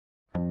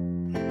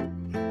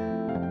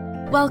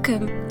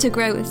Welcome to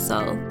Grow with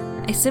Soul,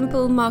 a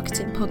simple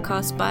marketing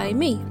podcast by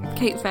me,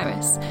 Kate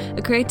Ferris,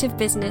 a creative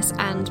business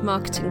and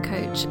marketing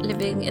coach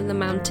living in the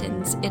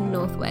mountains in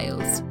North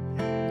Wales.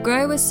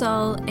 Grow with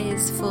Soul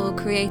is for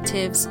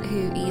creatives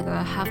who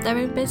either have their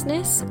own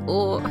business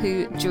or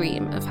who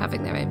dream of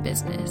having their own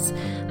business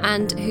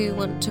and who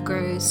want to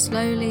grow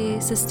slowly,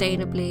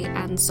 sustainably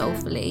and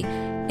soulfully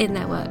in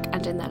their work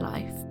and in their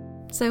life.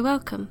 So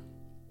welcome.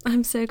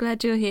 I'm so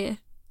glad you're here.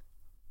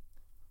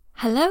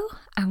 Hello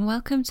and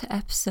welcome to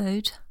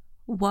episode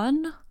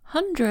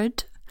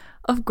 100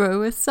 of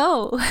Grow with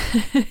Soul.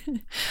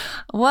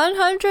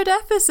 100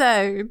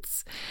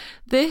 episodes.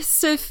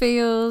 This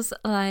feels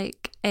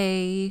like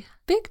a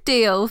big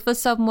deal for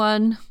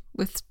someone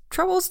with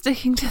trouble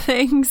sticking to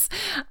things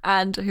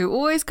and who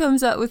always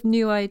comes up with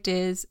new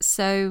ideas.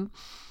 So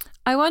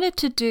I wanted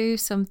to do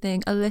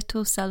something a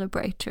little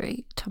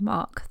celebratory to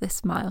mark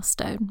this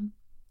milestone.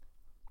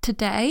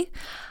 Today,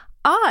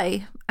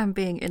 I am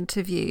being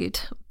interviewed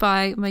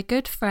by my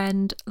good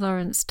friend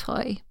Lawrence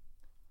Toy.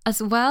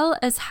 As well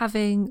as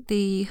having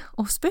the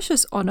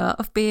auspicious honour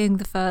of being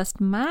the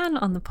first man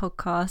on the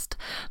podcast,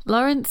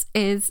 Lawrence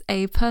is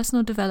a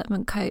personal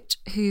development coach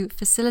who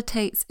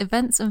facilitates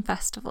events and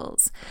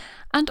festivals.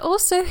 And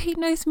also he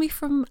knows me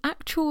from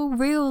actual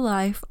real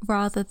life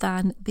rather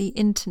than the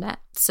internet.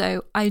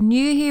 So I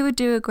knew he would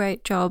do a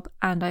great job,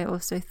 and I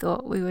also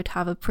thought we would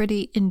have a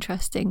pretty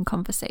interesting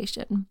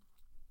conversation.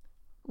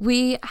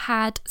 We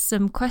had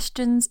some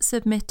questions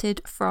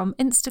submitted from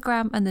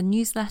Instagram and the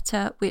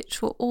newsletter,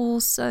 which were all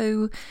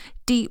so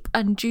deep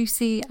and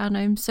juicy, and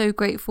I'm so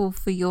grateful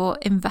for your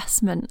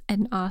investment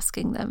in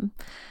asking them.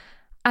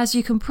 As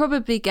you can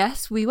probably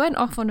guess, we went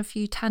off on a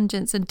few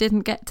tangents and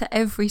didn't get to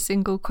every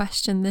single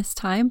question this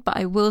time, but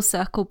I will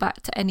circle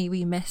back to any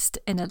we missed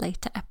in a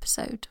later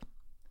episode.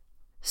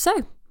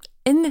 So,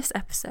 in this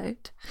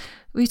episode,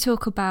 we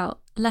talk about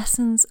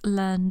lessons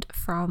learned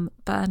from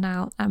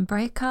burnout and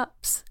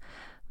breakups,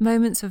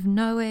 moments of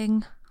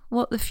knowing,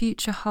 what the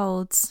future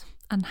holds,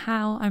 and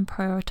how I'm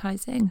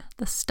prioritising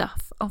the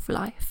stuff of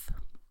life.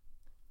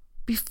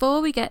 Before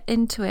we get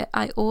into it,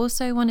 I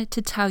also wanted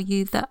to tell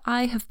you that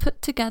I have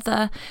put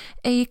together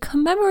a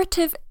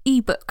commemorative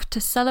ebook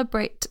to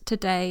celebrate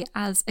today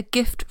as a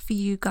gift for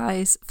you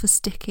guys for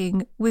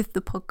sticking with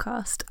the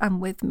podcast and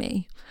with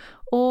me,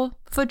 or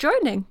for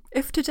joining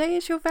if today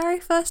is your very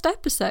first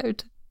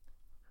episode.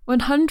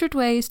 100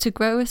 Ways to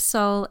Grow a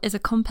Soul is a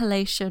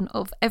compilation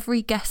of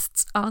every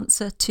guest's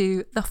answer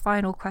to the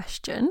final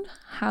question,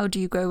 how do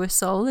you grow a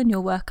soul in your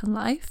work and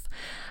life,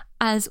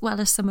 as well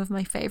as some of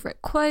my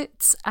favourite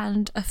quotes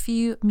and a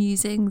few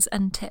musings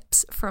and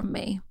tips from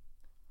me.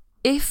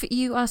 If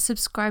you are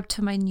subscribed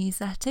to my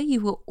newsletter,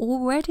 you will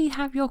already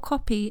have your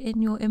copy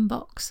in your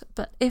inbox,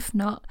 but if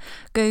not,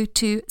 go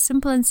to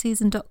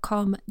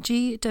simpleandseasoned.com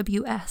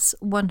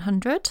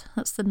GWS100,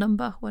 that's the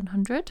number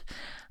 100,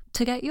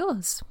 to get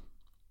yours.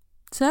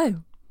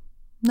 So,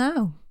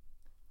 now,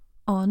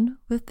 on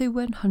with the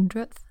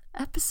 100th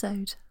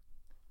episode.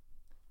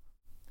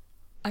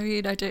 I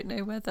mean, I don't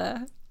know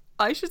whether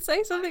I should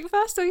say something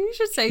first or you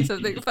should say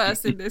something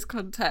first in this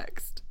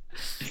context.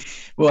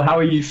 Well, how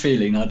are you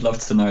feeling? I'd love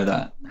to know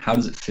that. How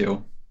does it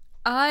feel?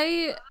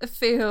 I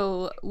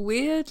feel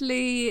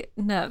weirdly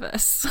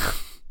nervous.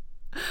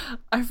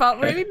 I felt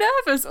really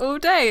nervous all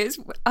day.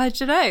 I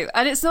don't know.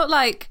 And it's not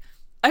like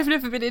I've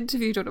never been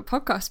interviewed on a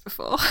podcast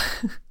before.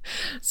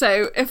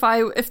 So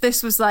if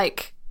this was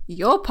like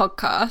your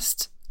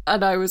podcast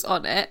and I was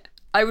on it,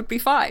 I would be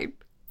fine.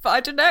 But I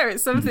don't know,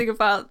 it's something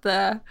about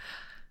the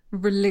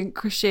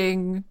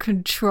relinquishing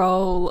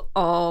control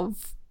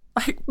of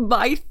like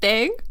my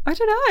thing. I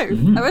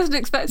don't know. I wasn't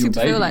expecting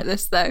to feel like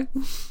this though.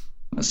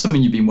 That's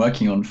something you've been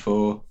working on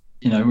for,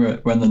 we're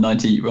on the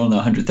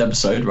 100th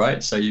episode,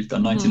 right? So you've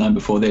done 99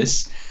 before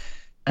this.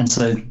 And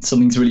so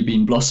something's really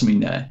been blossoming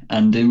there.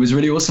 And it was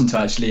really awesome to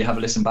actually have a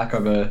listen back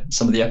over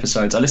some of the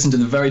episodes. I listened to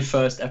the very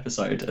first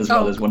episode as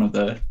well as one of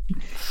the...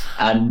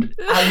 And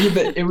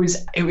but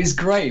it was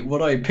great.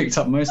 What I picked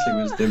up mostly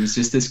was there was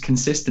just this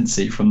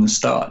consistency from the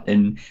start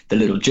in the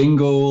little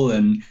jingle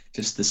and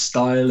just the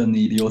style and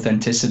the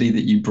authenticity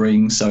that you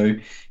bring. So,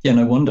 yeah,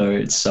 no wonder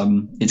it's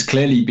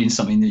clearly been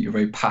something that you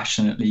very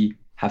passionately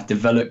have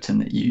developed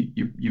and that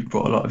you've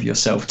brought a lot of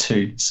yourself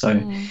to.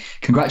 So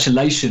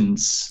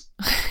congratulations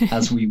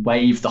as we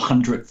wave the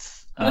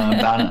 100th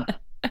banner.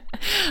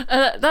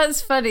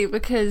 That's funny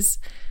because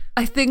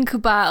I think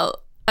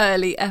about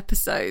early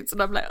episodes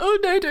and I'm like, oh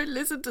no, don't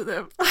listen to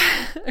them.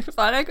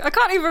 I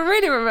can't even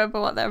really remember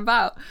what they're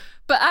about.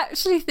 But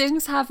actually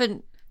things have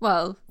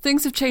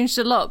changed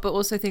a lot, but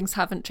also things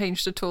haven't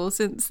changed at all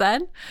since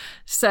then.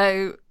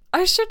 So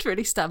I should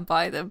really stand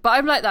by them. But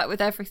I'm like that with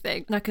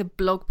everything. Like a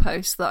blog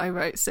post that I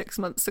wrote 6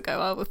 months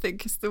ago, I will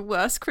think is the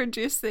worst,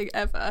 cringiest thing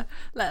ever,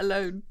 let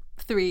alone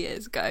 3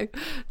 years ago.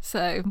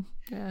 So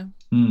yeah.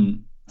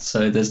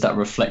 So there's that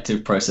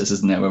reflective process,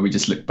 isn't there, where we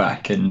just look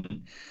back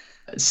and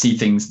see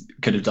things,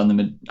 could have done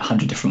them in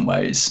 100 different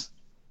ways.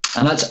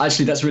 And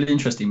that's really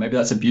interesting. Maybe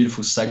that's a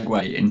beautiful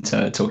segue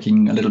into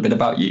talking a little bit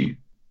about you.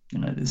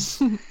 This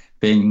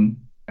being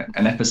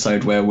an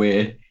episode where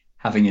we're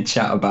having a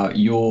chat about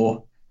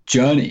your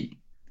journey.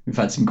 We've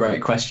had some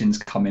great questions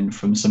come in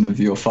from some of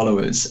your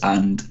followers,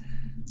 and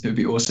it would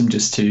be awesome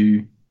just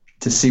to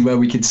see where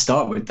we could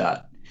start with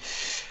that.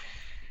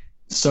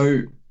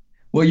 So,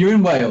 well, you're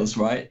in Wales,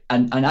 right?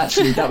 And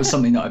actually, that was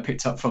something that I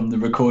picked up from the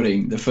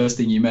recording. The first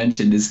thing you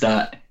mentioned is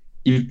that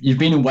you've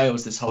been in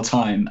Wales this whole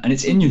time, and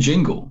it's in your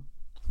jingle.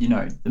 You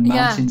know, the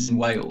mountains in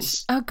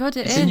Wales. Oh God,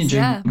 it's in your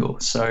jingle.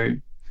 So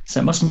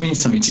it must mean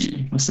something to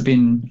you. It must have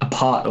been a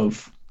part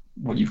of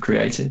what you've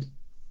created.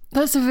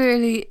 That's a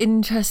really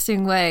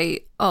interesting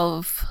way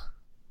of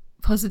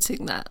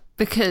positing that,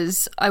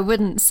 because I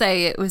wouldn't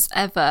say it was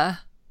ever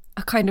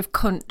a kind of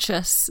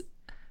conscious,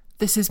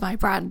 this is my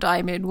brand,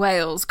 I'm in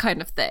Wales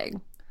kind of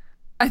thing.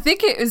 I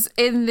think it was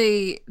in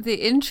the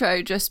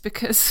intro just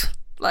because,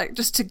 like,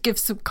 just to give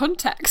some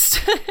context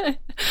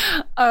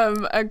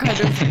and kind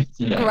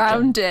of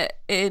ground it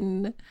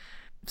in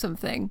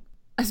something.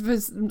 I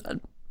suppose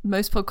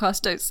most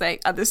podcasts don't say,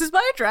 and this is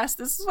my address,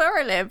 this is where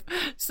I live.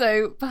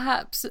 So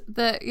perhaps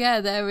that,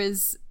 there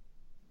is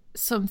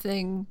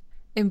something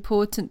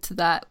important to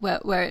that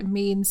where it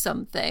means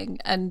something.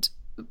 And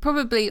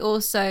probably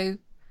also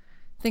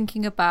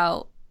thinking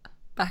about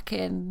back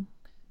in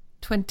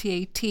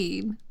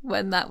 2018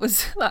 when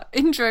that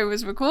intro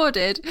was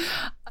recorded,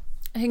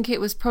 I think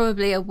it was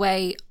probably a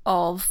way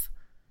of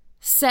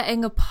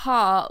setting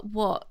apart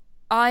what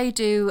I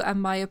do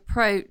and my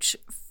approach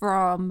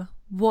from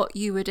what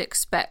you would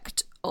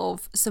expect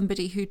of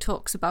somebody who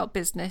talks about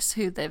business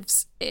who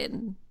lives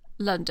in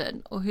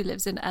London or who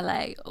lives in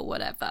LA or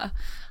whatever.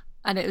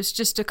 And it was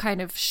just a kind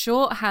of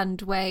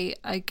shorthand way,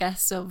 I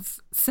guess, of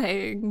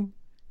saying,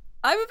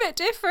 I'm a bit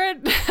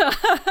different.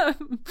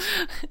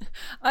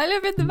 I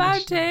live in the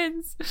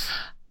mountains.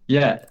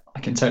 Yeah, I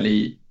can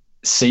totally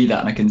see that.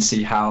 And I can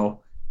see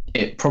how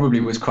it probably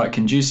was quite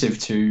conducive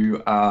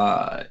to,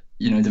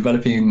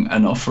 developing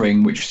an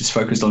offering which is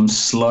focused on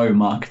slow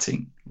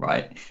marketing,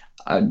 right?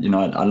 I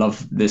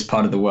love this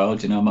part of the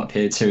world. I'm up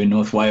here too in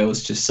North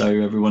Wales, just so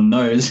everyone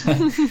knows.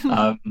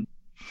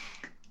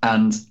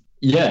 And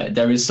yeah,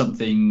 there is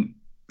something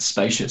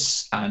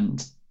spacious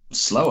and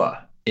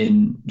slower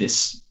in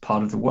this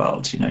part of the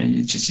world. You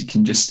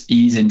can just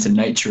ease into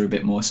nature a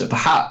bit more. So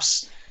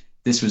perhaps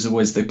this was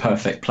always the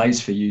perfect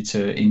place for you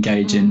to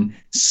engage in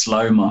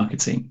slow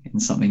marketing, in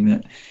something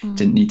that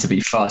didn't need to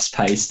be fast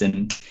paced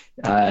and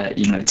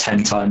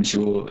 10 times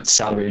your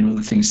salary and all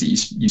the things that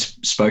you've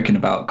spoken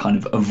about, kind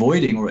of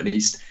avoiding, or at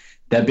least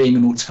there being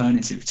an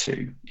alternative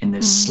to, in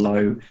this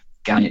slow,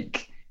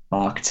 organic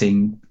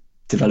marketing,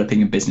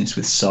 developing a business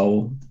with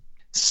soul.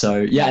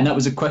 So yeah, and that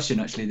was a question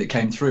actually that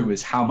came through,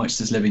 was how much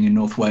does living in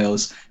North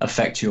Wales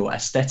affect your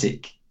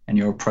aesthetic and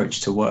your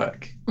approach to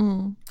work?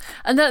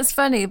 And that's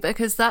funny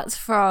because that's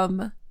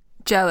from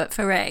Jo at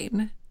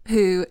Forain,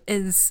 who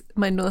is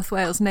my North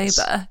Wales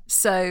neighbour.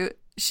 So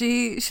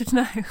she should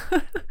know.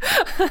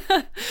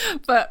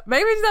 But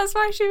maybe that's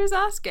why she was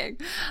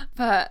asking.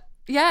 But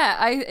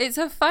yeah, it's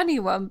a funny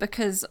one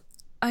because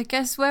I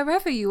guess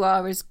wherever you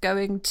are is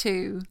going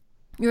to,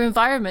 your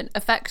environment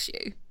affects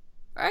you,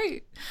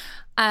 right?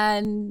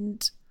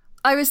 And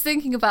I was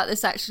thinking about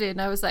this actually,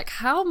 and I was like,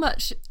 how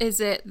much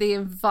is it the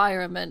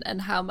environment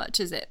and how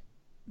much is it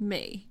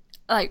me?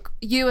 Like,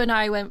 you and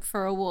I went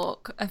for a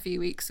walk a few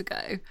weeks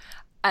ago,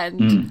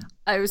 and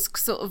I was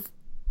sort of,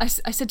 I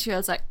said to you, I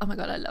was like, oh my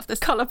God, I love this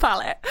colour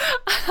palette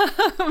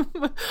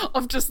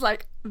of just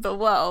like the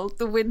world.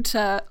 The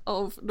winter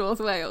of North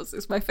Wales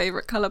is my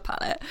favourite colour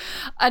palette.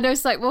 And I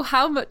was like, well,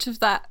 how much of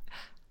that,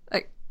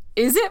 like,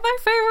 is it my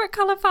favourite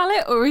colour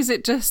palette, or is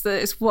it just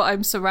that it's what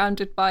I'm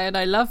surrounded by and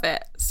I love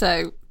it?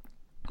 So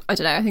I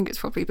don't know, I think it's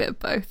probably a bit of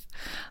both.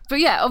 But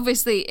yeah,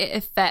 obviously it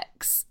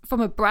affects, from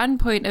a brand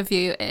point of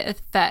view, it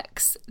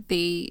affects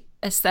the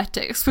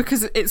aesthetics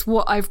because it's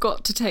what I've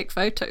got to take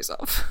photos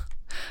of.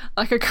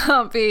 Like, I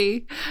can't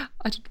be,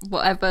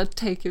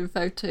 taking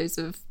photos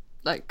of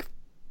like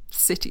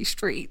city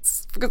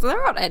streets because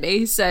there aren't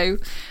any. So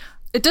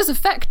it does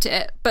affect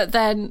it. But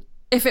then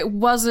if it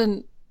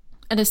wasn't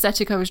an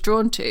aesthetic I was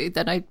drawn to,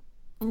 then I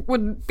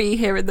wouldn't be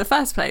here in the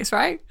first place,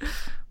 right?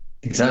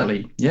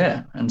 Exactly.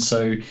 Yeah. And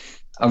so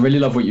I really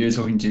love what you were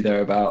talking to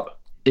there about,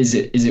 is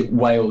it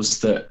Wales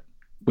that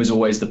was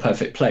always the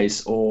perfect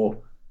place, or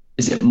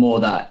is it more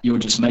that you're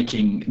just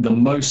making the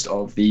most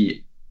of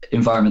the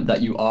environment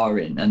that you are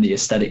in and the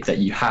aesthetic that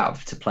you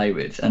have to play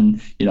with?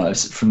 And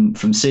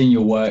from seeing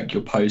your work,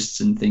 your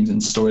posts and things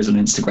and stories on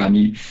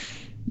Instagram,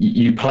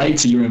 you play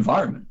to your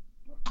environment.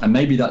 And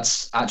maybe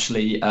that's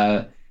actually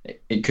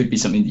it could be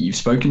something that you've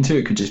spoken to.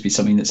 It could just be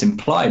something that's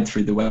implied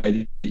through the way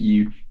that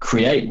you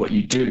create what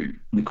you do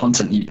and the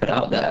content that you put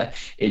out there.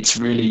 It's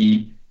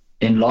really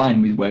in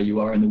line with where you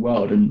are in the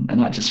world. And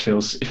that just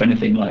feels, if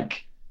anything,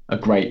 like a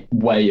great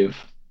way of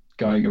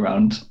going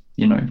around,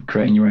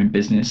 creating your own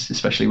business,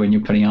 especially when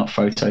you're putting out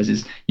photos,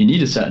 is you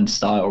need a certain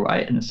style,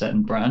 right? And a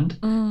certain brand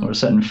or a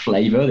certain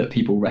flavor that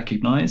people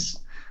recognize.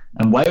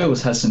 And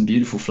Wales has some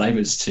beautiful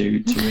flavors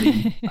to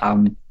really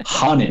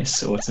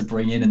harness or to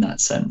bring in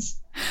that sense.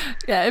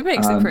 Yeah, it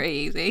makes it pretty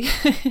easy.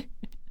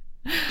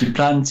 Do you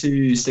plan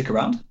to stick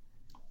around?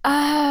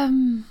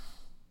 Um,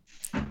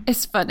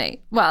 it's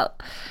funny. Well,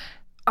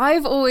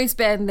 I've always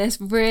been this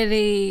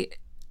really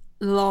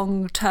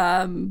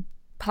long-term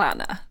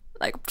planner.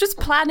 Like, just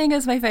planning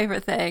is my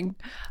favorite thing.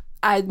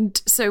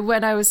 And so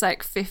when I was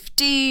like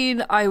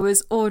 15, I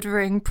was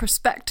ordering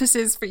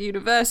prospectuses for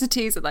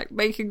universities and like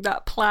making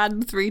that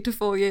plan 3 to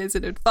 4 years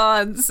in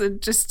advance. And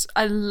just,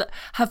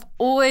 have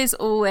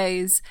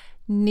always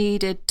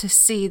needed to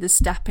see the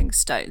stepping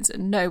stones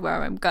and know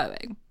where I'm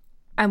going.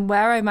 And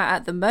where I'm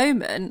at the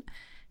moment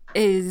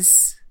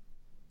is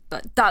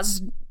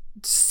that's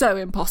so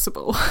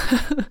impossible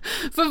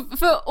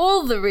for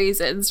all the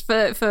reasons,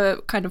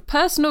 for kind of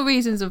personal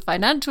reasons and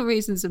financial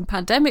reasons and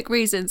pandemic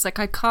reasons. Like,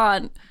 I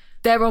can't.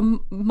 There are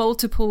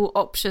multiple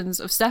options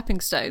of stepping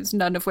stones,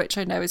 none of which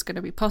I know is going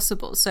to be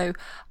possible. So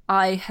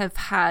I have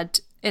had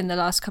in the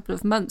last couple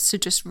of months to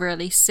just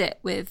really sit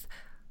with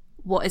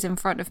what is in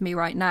front of me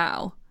right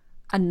now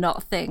and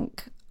not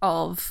think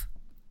of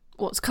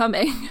what's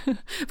coming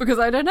because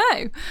I don't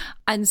know.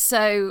 And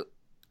so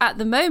at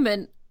the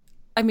moment,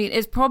 I mean,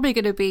 it's probably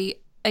going to be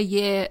a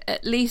year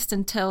at least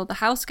until the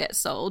house gets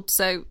sold.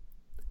 So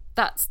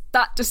that's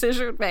that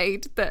decision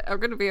made that I'm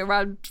going to be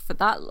around for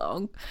that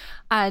long.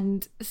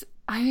 And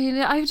I mean,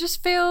 I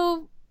just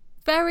feel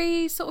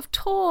very sort of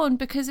torn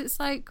because it's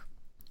like,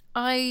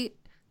 I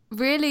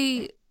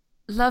really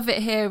love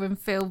it here and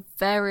feel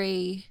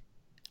very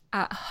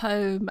at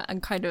home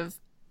and kind of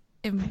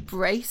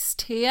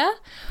embraced here.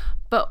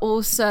 But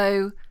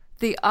also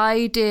the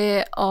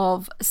idea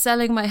of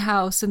selling my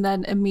house and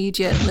then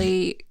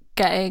immediately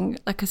getting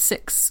like a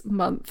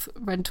 6-month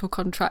rental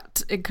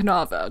contract in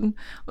Carnarvon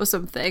or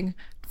something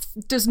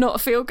does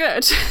not feel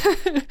good.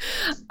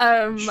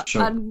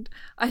 Sure. And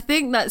I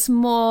think that's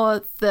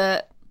more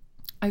that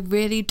I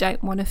really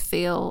don't want to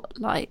feel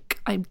like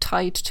I'm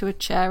tied to a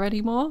chair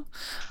anymore.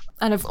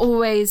 And I've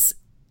always,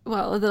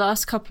 well, the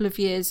last couple of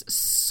years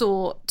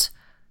sought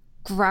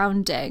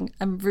grounding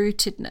and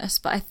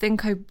rootedness, but I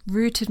think I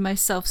rooted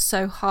myself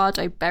so hard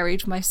I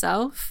buried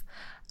myself.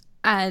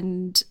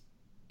 And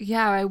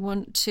yeah, I don't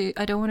want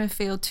to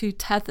feel too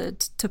tethered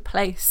to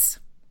place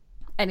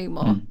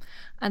anymore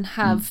and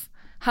have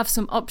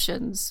some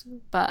options,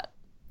 but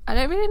I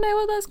don't really know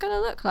what that's going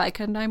to look like.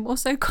 And I'm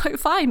also quite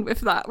fine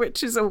with that,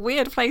 which is a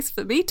weird place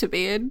for me to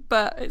be in,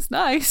 but it's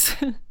nice.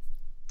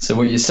 So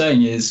what you're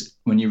saying is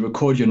when you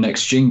record your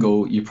next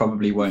jingle, you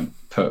probably won't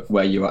put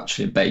where you're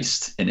actually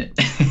based in it.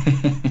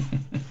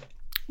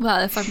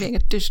 Well, if I'm being a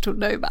digital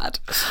nomad.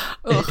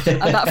 Ugh,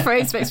 and that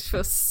phrase makes me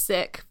feel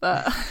sick,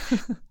 but...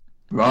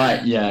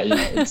 Right, yeah.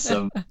 It's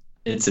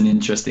an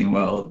interesting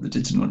world, the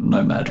digital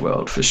nomad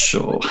world, for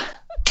sure.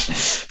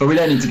 But we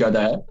don't need to go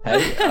there,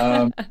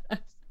 hey?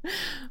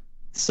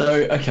 So,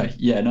 okay,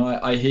 yeah, no,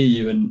 I hear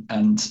you,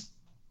 and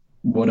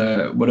what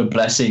a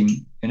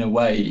blessing in a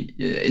way.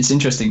 It's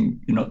interesting,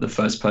 you're not the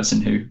first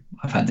person who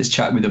I've had this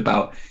chat with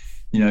about,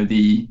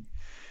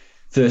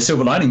 the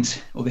silver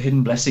linings or the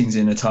hidden blessings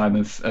in a time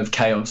of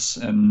chaos.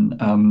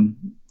 And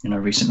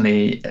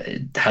recently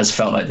it has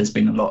felt like there's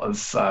been a lot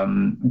of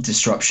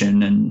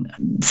disruption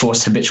and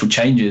forced habitual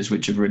changes,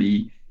 which have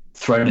really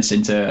thrown us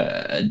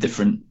into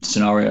different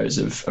scenarios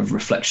of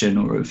reflection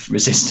or of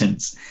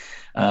resistance.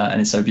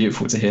 And it's so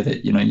beautiful to hear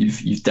that,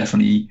 you've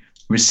definitely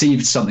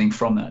received something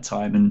from that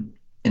time, and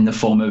in the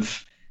form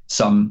of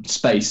some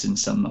space and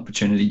some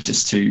opportunity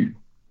just to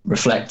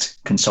reflect,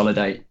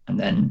 consolidate, and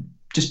then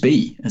just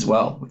be as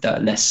well, with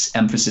that less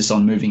emphasis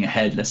on moving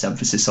ahead, less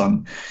emphasis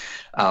on,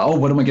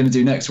 what am I going to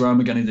do next? Where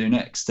am I going to do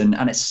next? And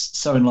it's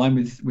so in line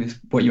with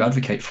what you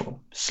advocate for,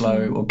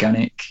 slow,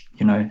 organic,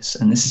 and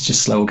this is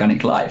just slow,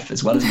 organic life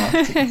as well as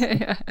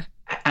marketing. Yeah.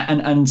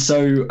 And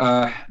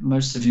so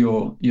most of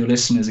your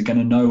listeners are going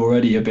to know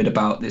already a bit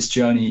about this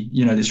journey,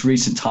 this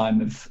recent time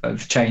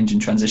of change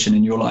and transition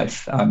in your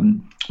life.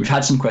 We've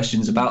had some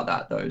questions about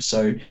that though,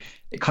 so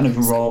it kind of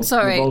revolves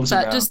around...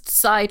 Just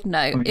side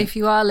note, if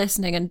you are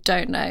listening and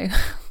don't know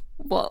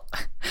what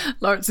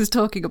Lawrence is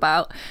talking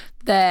about,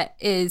 there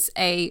is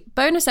a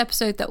bonus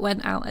episode that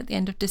went out at the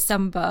end of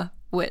December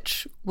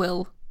which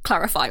will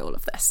clarify all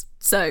of this.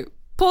 So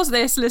pause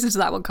this, listen to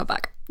that one, come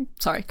back.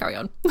 Sorry, carry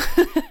on.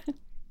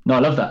 No, I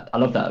love that.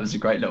 It was a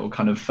great little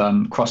kind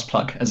of cross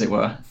plug, as it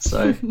were.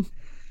 So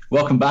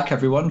welcome back,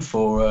 everyone,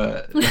 for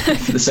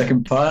the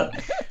second part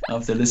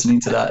after listening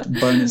to that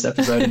bonus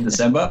episode in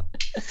December.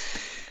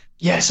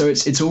 Yeah, so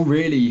it's all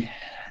really,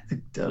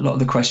 a lot of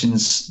the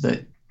questions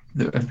that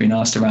have been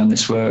asked around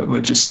this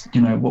were just,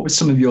 what were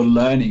some of your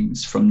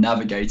learnings from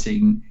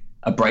navigating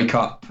a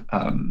breakup,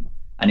 and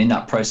in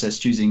that process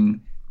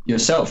choosing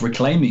yourself,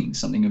 reclaiming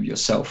something of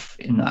yourself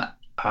in that.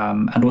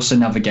 And also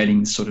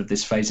navigating sort of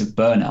this phase of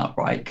burnout,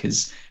 right?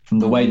 Because from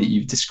the way that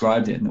you've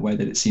described it and the way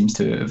that it seems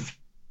to have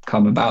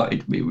come about,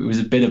 it was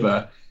a bit of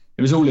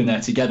it was all in there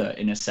together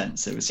in a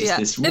sense. It was just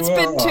this. It's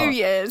been 2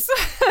 years.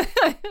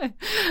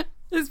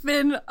 It's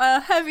been a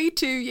heavy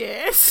 2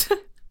 years.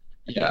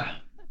 Yeah.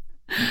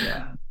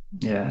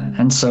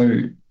 And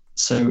so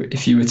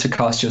if you were to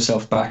cast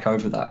yourself back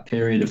over that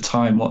period of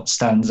time, what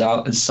stands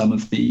out as some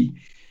of the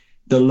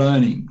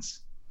learnings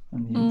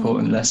and the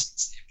important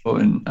lessons, the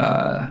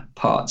important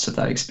parts of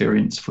that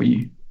experience for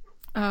you?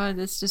 Oh,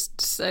 there's just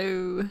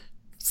so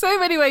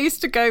many ways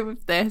to go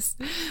with this.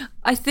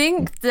 I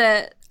think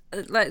that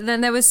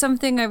then there was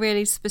something I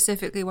really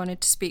specifically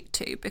wanted to speak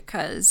to,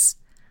 because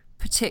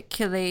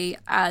particularly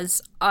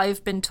as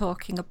I've been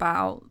talking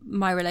about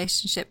my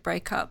relationship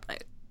breakup,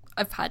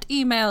 I've had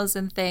emails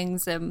and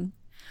things, and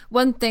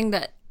one thing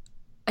that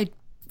I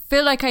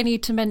feel like I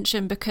need to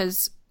mention,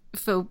 because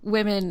for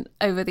women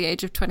over the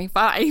age of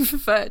 25,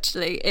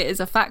 virtually, it is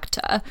a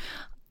factor,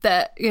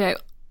 that,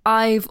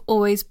 I've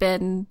always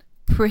been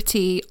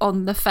pretty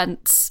on the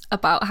fence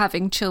about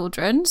having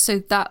children. So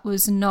that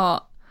was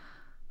not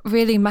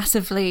really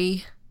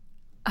massively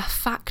a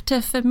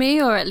factor for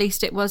me, or at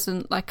least it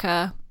wasn't like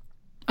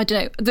I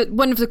don't know,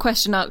 one of the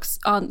question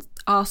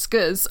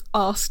askers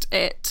asked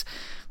it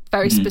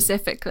very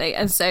specifically.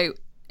 And so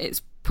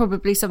it's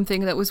probably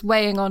something that was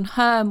weighing on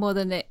her more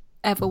than it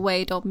ever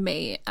weighed on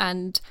me.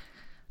 And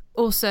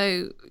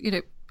also,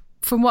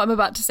 from what I'm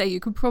about to say, you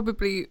could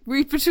probably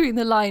read between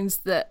the lines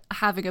that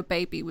having a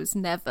baby was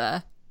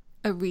never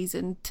a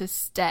reason to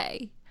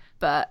stay.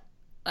 But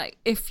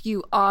if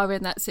you are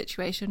in that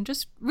situation,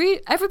 just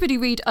everybody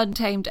read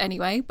Untamed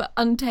anyway, but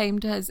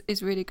Untamed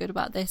is really good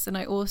about this. And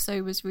I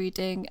also was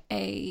reading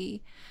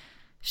a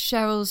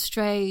Cheryl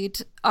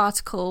Strayed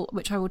article,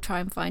 which I will try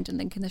and find and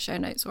link in the show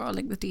notes, or I'll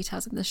link the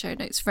details in the show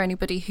notes for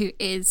anybody who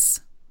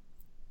is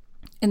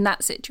in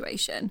that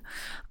situation.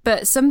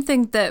 But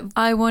something that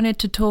I wanted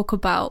to talk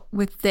about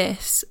with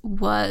this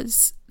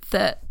was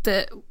that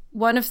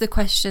one of the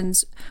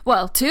questions,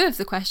 well, two of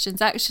the questions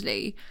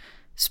actually,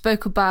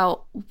 spoke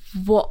about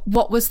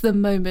what was the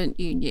moment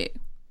you knew.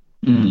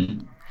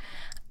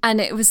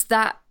 And it was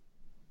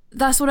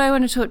that's what I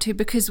want to talk to,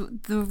 because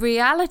the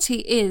reality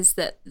is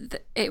that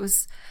it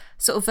was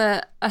sort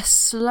of a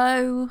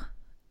slow,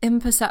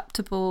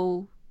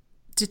 imperceptible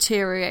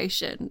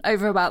deterioration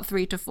over about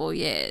 3 to 4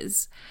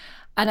 years.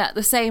 And at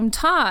the same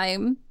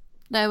time,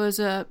 there was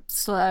a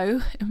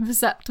slow,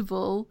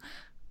 imperceptible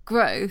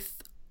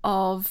growth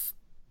of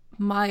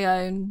my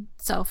own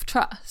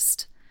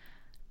self-trust.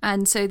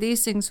 And so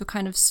these things were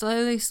kind of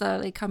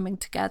slowly coming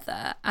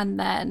together. And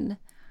then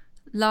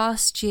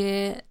last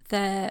year,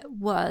 there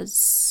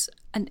was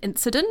an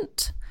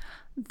incident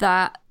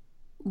that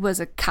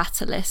was a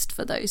catalyst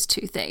for those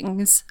two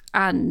things,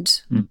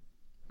 and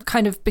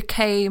kind of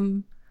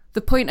became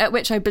the point at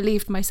which I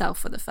believed myself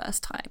for the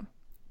first time.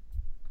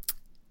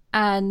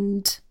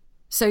 And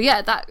so,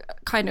 yeah,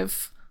 that kind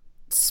of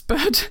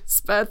spurred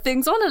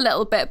things on a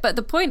little bit. But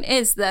the point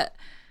is that,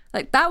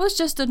 that was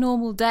just a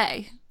normal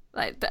day.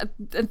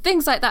 And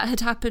things like that had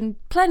happened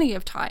plenty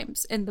of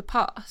times in the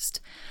past.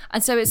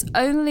 And so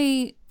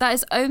that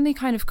is only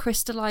kind of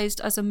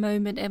crystallized as a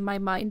moment in my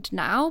mind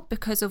now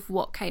because of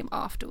what came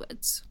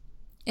afterwards.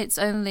 It's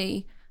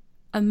only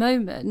a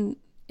moment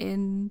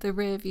in the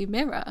rearview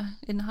mirror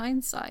in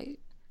hindsight.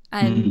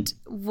 And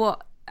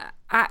what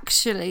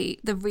actually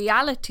the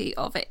reality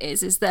of it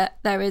is that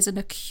there is an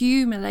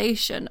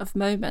accumulation of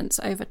moments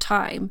over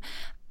time,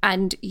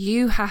 and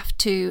you have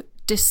to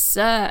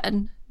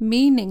discern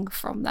meaning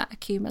from that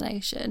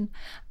accumulation,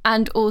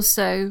 and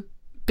also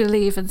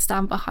believe and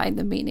stand behind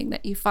the meaning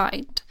that you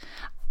find.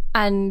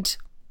 And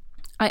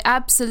I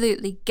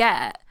absolutely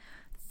get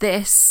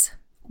this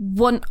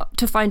want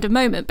to find a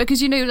moment,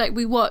 because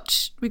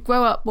we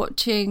grow up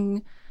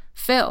watching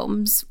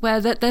films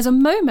where there's a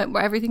moment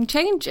where everything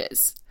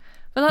changes.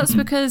 But that's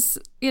because,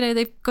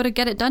 they've got to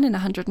get it done in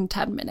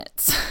 110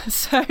 minutes.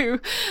 So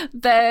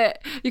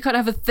you can't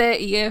have a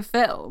 30-year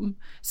film.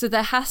 So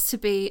there has to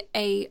be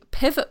a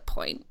pivot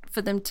point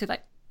for them to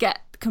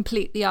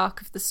complete the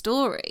arc of the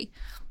story.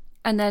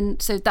 And then,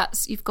 so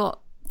you've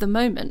got the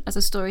moment as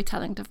a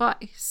storytelling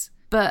device.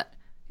 But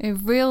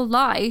in real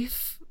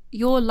life,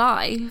 your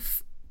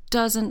life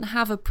doesn't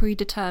have a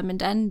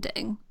predetermined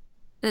ending.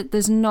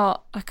 There's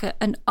not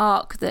an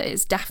arc that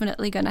is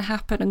definitely going to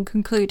happen and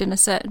conclude in a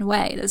certain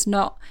way. There's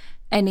not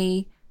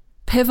any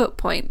pivot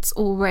points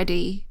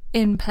already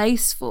in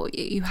place for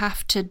you. You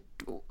have to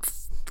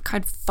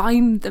kind of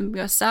find them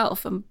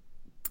yourself and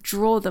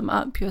draw them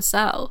up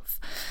yourself.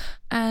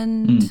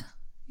 And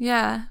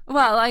yeah,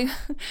 well,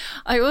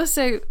 I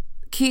also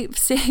keep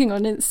seeing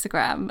on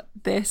Instagram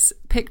this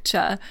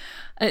picture,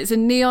 and it's a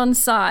neon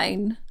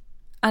sign,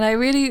 and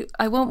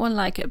I want one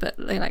like it, but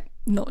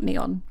not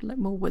neon,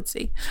 more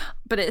woodsy.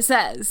 But it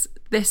says,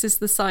 "This is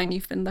the sign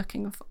you've been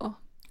looking for."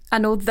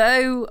 And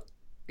although,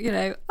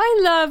 I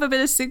love a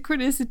bit of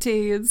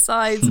synchronicity and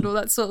signs and all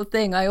that sort of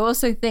thing, I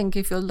also think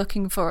if you're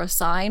looking for a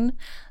sign,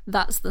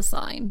 that's the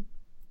sign.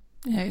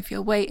 If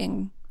you're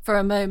waiting for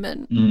a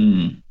moment,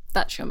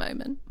 that's your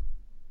moment.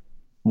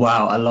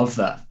 Wow, I love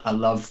that. I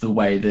love the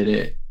way that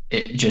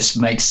it just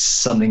makes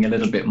something a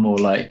little bit more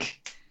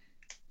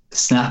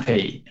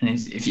snappy. And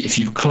if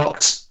you've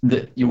clocked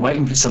that you're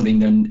waiting for something,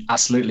 then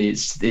absolutely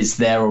it's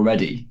there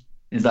already.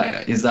 Is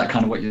that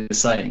kind of what you're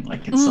saying?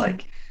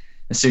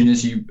 As soon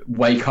as you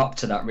wake up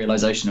to that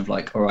realization of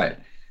all right,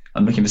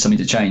 I'm looking for something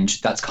to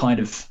change, that's kind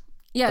of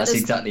Yeah, that's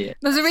exactly it.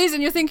 There's a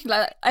reason you're thinking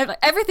like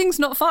everything's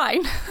not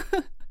fine.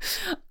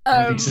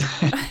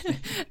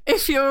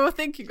 If you're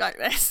thinking like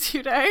this,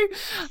 you know,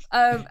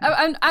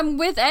 and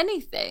with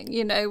anything,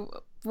 you know,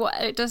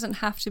 it doesn't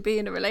have to be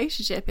in a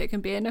relationship. It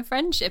can be in a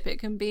friendship. It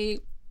can be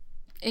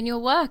in your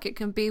work. It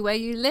can be where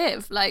you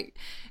live. Like,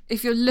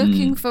 if you're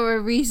looking for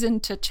a reason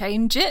to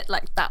change it,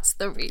 like, that's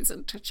the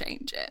reason to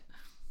change it.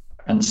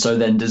 And so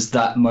then does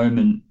that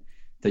moment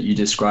that you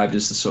described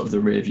as the sort of the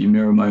rearview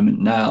mirror moment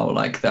now,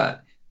 like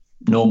that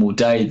normal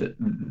day that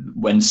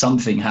when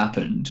something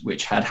happened,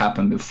 which had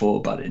happened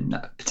before, but in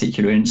that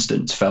particular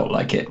instance felt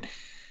like it,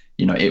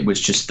 you know, it was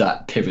just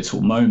that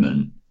pivotal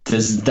moment.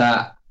 Does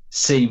that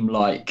seem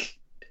like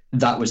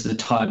that was the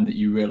time that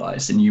you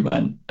realized and you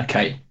went,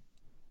 okay,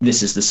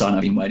 this is the sign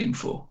I've been waiting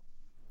for?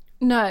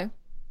 No.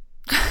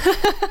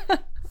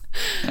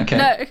 Okay.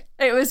 No,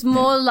 it was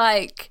more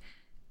like,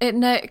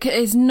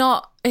 it's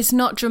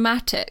not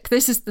dramatic.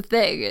 This is the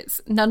thing.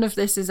 It's none of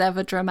this is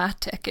ever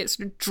dramatic. It's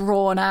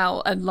drawn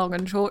out and long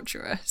and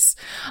torturous.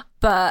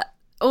 But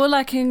all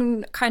I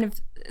can kind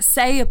of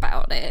say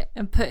about it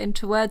and put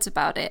into words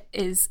about it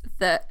is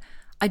that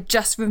I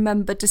just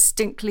remember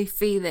distinctly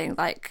feeling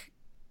like,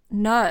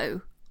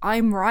 no,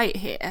 I'm right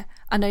here.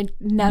 And I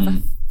never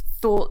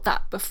thought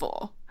that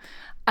before.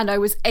 And I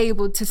was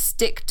able to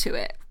stick to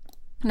it.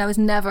 And I was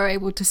never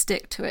able to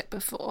stick to it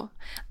before.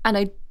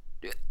 And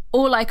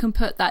all I can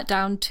put that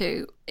down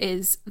to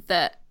is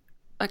that,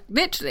 like,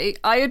 literally,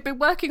 I had been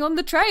working on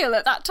the trail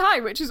at that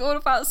time, which is all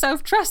about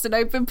self-trust, and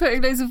I'd been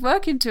putting loads of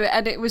work into it,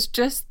 and it was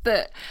just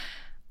that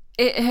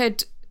it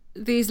had,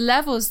 these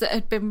levels that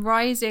had been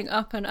rising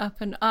up and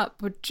up and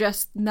up would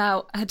just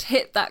now had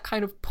hit that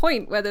kind of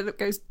point where it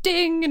goes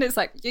ding, and it's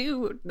like,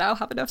 you now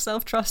have enough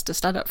self-trust to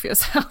stand up for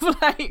yourself.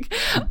 Like,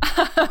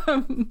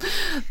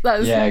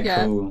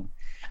 cool.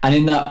 And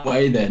in that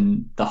way,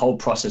 then, the whole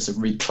process of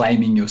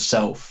reclaiming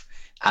yourself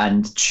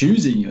and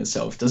choosing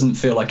yourself doesn't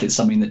feel like it's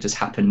something that just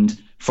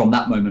happened from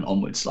that moment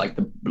onwards, like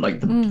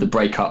the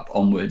breakup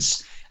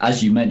onwards.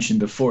 As you mentioned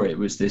before, it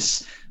was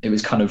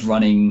kind of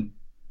running,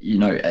 you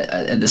know,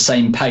 at the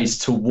same pace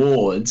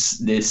towards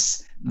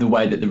the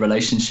way that the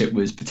relationship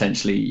was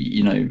potentially,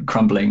 you know,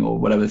 crumbling or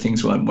whatever,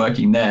 things weren't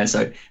working there.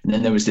 So, and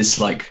then there was this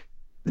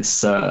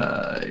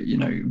you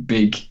know,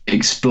 big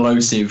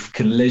explosive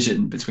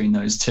collision between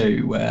those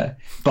two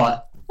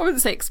but I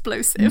wouldn't say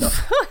explosive. No,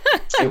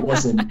 it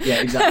wasn't.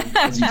 Yeah, exactly.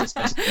 As you just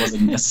mentioned, it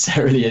wasn't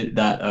necessarily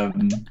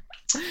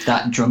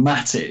that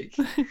dramatic.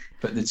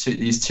 But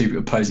these two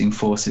opposing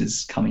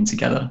forces coming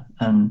together,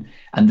 and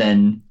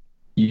then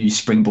you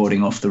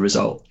springboarding off the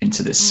result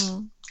into this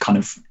kind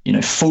of, you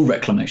know, full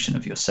reclamation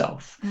of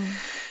yourself.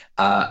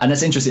 And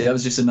that's interesting. That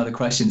was just another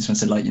question. Someone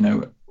said, like, you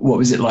know, what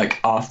was it like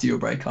after your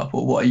breakup,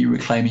 or what are you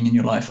reclaiming in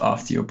your life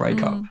after your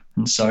breakup?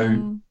 And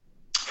so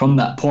from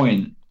that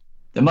point,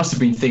 there must have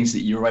been things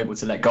that you were able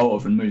to let go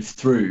of and move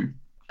through,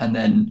 and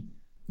then,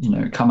 you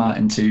know, come out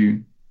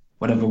into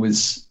whatever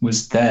was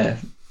there,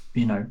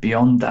 you know,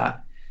 beyond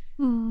that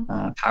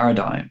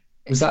paradigm.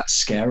 Was that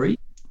scary?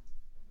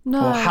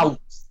 No. Or how,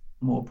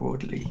 more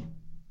broadly?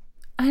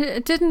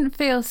 It didn't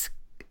feel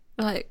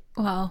like,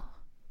 well,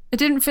 it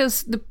didn't feel,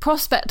 the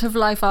prospect of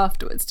life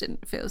afterwards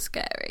didn't feel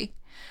scary.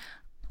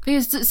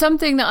 Because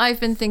something that I've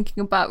been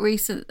thinking about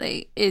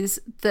recently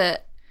is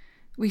that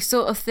we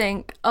sort of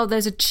think, oh,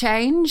 there's a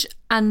change,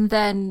 and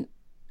then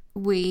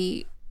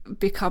we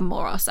become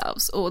more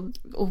ourselves, or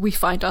we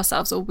find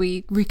ourselves, or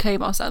we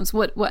reclaim ourselves,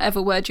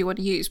 whatever word you want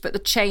to use, but the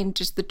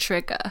change is the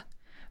trigger.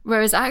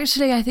 Whereas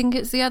actually, I think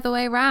it's the other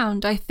way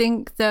around. I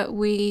think that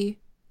we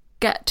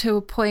get to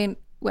a point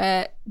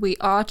where we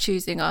are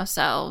choosing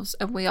ourselves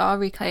and we are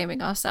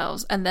reclaiming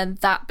ourselves, and then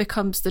that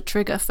becomes the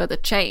trigger for the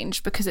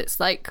change, because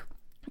it's like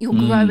you're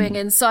growing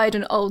inside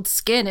an old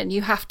skin and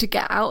you have to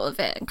get out of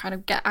it and kind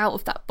of get out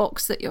of that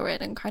box that you're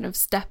in and kind of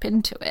step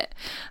into it.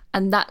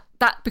 And that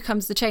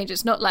becomes the change.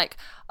 It's not like,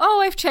 oh,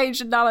 I've changed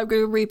and now I'm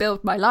going to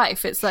rebuild my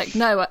life. It's like,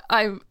 no,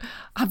 I've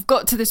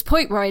got to this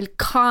point where I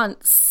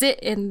can't sit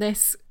in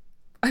this.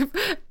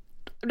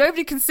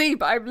 Nobody can see,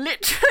 but I'm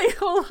literally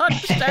all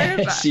hunched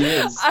over. She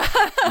is.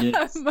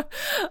 Yes.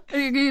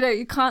 You know,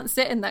 you can't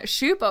sit in that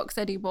shoebox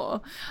anymore.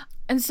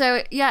 And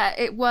so, yeah,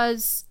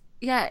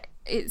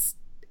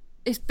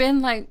 it's been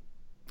like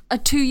a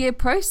 2-year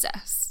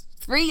process,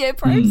 3-year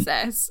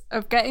process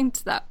of getting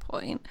to that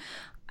point.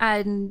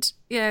 And,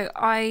 you know,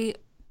 I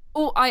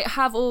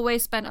have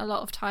always spent a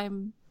lot of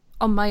time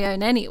on my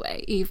own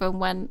anyway, even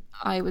when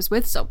I was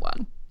with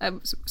someone. I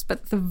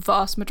spent the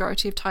vast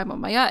majority of time on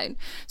my own.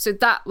 So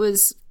that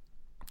was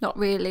not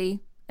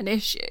really an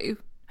issue.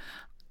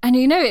 And,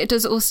 you know, it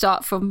does all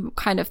start from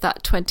kind of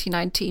that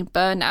 2019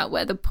 burnout,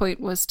 where the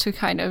point was to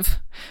kind of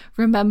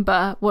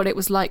remember what it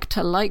was like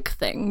to like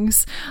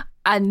things.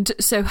 And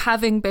so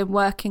having been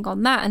working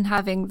on that and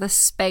having the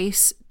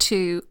space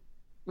to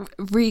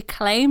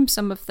reclaim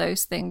some of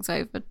those things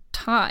over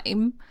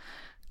time,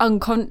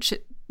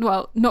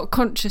 not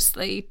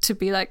consciously, to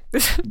be like,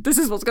 this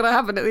is what's going to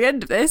happen at the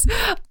end of this.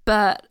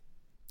 But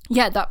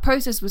yeah, that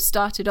process was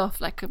started off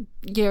like a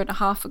year and a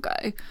half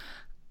ago.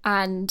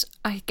 And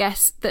I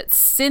guess that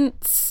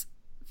since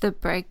the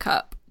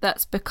breakup,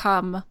 that's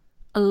become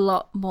a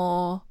lot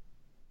more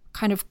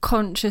kind of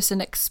conscious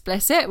and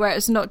explicit, where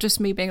it's not just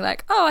me being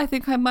like, oh, I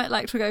think I might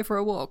like to go for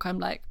a walk. I'm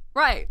like,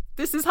 right,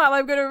 this is how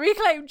I'm going to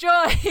reclaim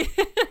joy.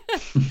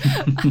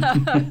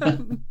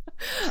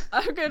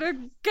 I'm going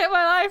to get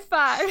my life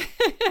back.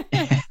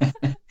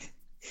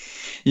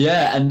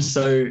 Yeah, and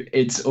so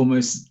it's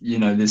almost,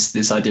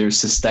 this idea of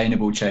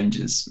sustainable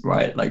changes,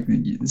 right? Like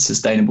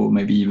sustainable,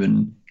 maybe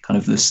even kind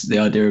of the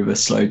idea of a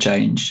slow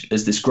change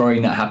as this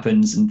growing that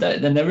happens. And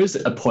then there is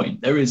a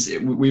point.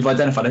 We've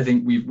identified, I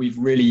think we've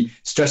really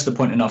stressed the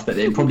point enough that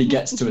it probably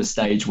gets to a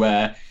stage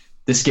where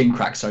the skin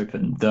cracks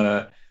open,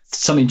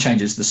 something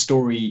changes, the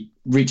story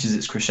reaches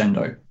its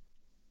crescendo.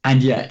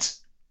 And yet,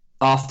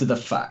 after the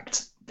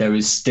fact, there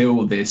is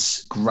still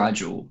this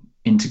gradual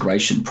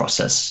integration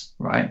process,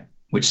 right?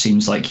 Which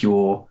seems like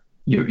you're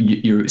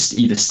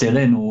either still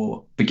in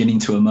or beginning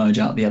to emerge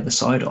out the other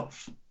side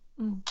of.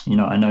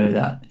 I know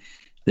that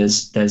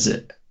there's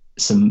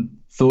some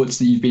thoughts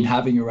that you've been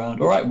having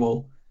around, all right,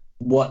 well,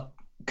 what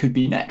could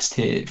be next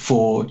here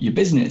for your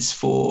business,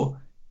 for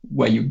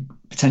where you're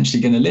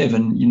potentially going to live,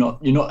 and you're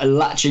not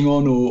latching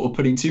on or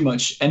putting too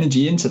much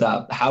energy into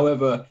that.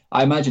 However,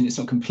 I imagine it's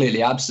not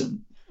completely absent.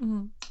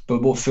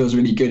 But what feels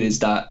really good is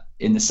that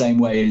in the same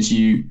way as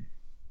you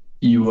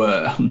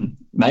were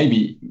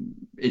maybe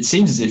it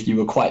seems as if you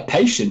were quite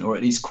patient, or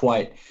at least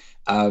quite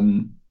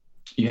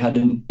you had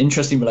an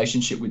interesting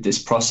relationship with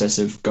this process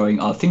of going,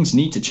 oh, things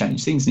need to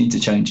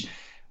change.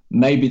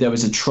 Maybe there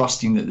was a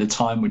trusting that the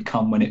time would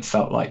come when it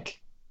felt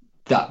like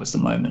that was the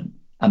moment,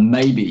 and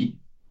maybe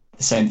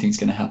the same thing's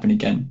going to happen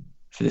again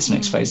for this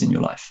next phase in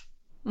your life.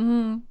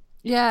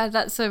 Yeah,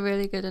 that's a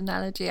really good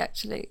analogy,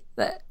 actually.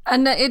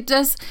 And it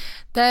does.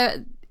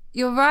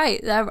 You're right.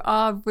 There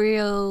are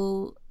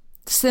real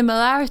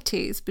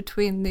similarities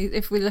between these.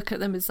 If we look at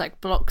them as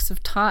like blocks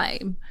of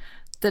time,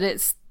 that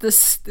it's the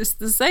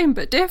same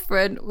but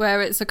different.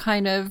 Where it's a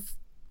kind of,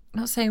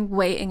 I'm not saying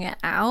waiting it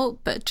out,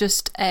 but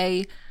just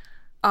I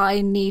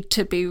need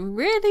to be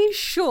really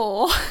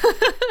sure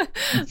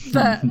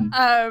that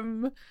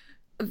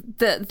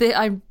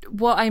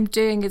what I'm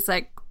doing is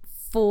like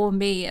for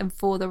me and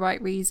for the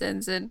right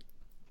reasons, and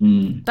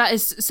that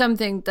is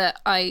something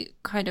that I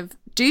kind of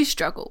do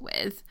struggle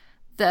with.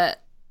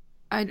 That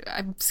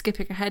I'm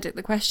skipping ahead at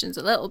the questions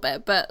a little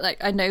bit, but like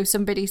I know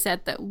somebody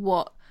said that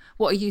what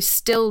are you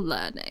still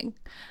learning?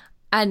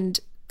 And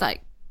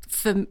like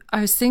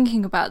I was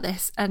thinking about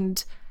this,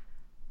 and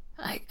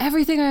like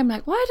everything I'm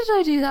like, why did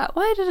I do that?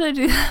 Why did I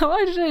do that?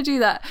 Why did I do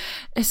that?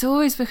 It's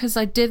always because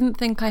I didn't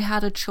think I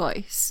had a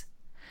choice.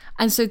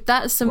 And so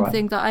that's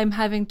something that I'm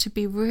having to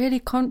be really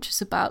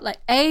conscious about. Like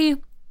A,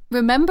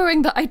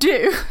 remembering that I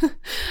do,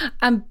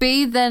 and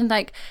B, then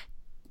like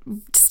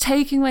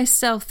taking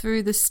myself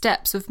through the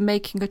steps of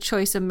making a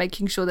choice and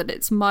making sure that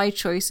it's my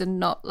choice and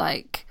not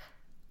like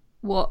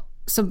what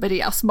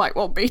somebody else might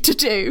want me to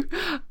do,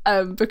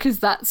 because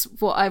that's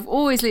what I've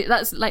always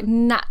that's like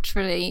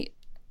naturally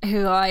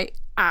who I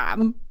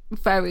am,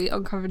 very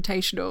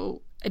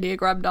unconfrontational,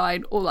 Enneagram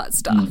 9, all that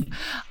stuff.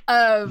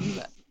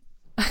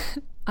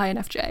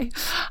 INFJ,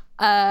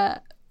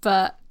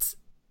 but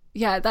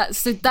yeah,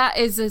 that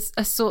is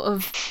a sort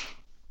of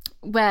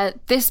where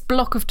this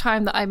block of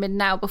time that I'm in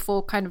now,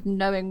 before kind of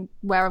knowing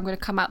where I'm going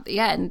to come out the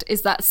end,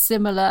 is that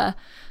similar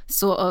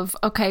sort of,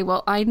 okay,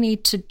 well, I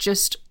need to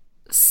just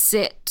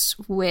sit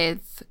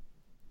with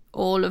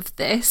all of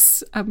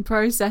this and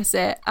process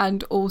it,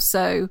 and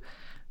also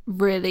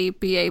really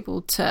be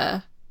able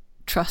to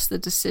trust the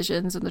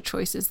decisions and the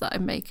choices that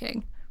I'm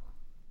making.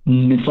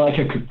 It's like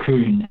a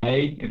cocoon,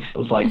 eh? It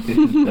feels like this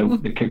is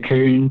the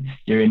cocoon.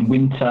 You're in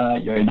winter,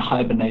 you're in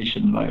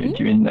hibernation mode,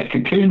 you're in the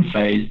cocoon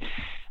phase,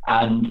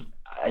 and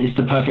it's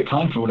the perfect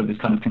time for all of this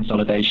kind of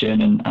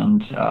consolidation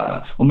and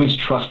almost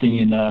trusting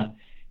in a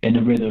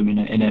rhythm,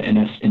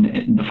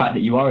 in the fact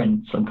that you are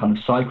in some kind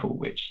of cycle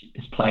which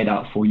is played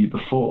out for you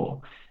before,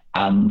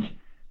 and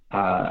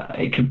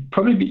it could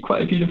probably be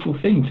quite a beautiful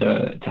thing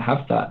to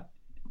have that.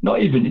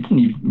 It doesn't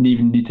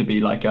even need to be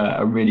like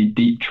a really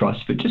deep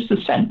trust, but just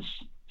a sense.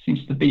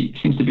 Seems to be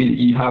that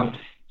you have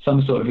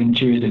some sort of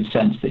intuitive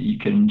sense that you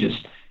can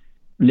just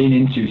lean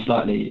into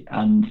slightly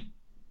and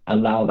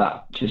allow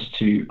that just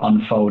to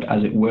unfold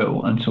as it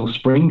will until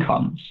spring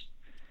comes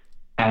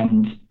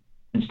and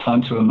it's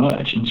time to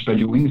emerge and spread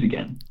your wings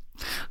again.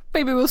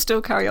 Maybe we'll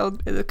still carry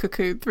on in the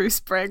cocoon through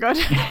spring. All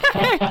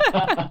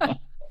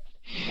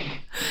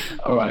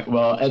right,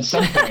 well, at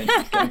some point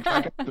it's going to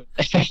crack open.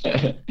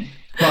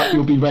 But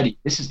you'll be ready.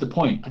 This is the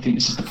point. I think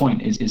this is the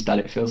point, is that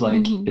it feels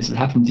like this has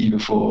happened to you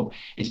before.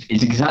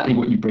 It's exactly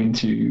what you bring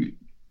to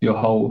your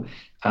whole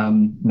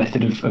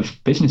method of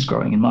business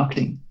growing and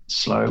marketing.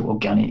 Slow,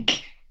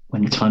 organic,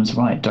 when the time's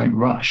right. Don't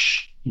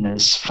rush.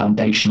 There's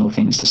foundational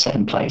things to set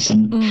in place.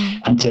 And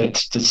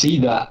to see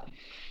that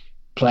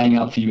playing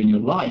out for you in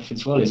your life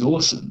as well is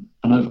awesome.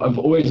 And I've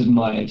always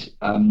admired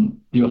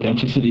the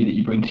authenticity that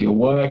you bring to your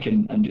work,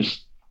 and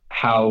just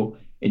how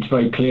it's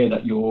very clear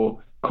that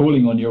you're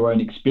calling on your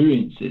own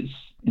experiences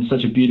in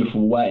such a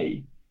beautiful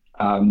way,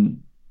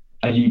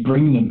 and you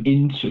bring them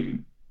into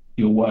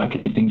your work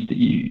and things that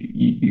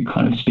you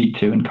kind of speak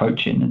to and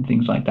coach in and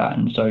things like that.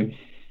 And so,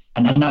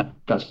 and then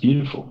that's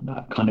beautiful,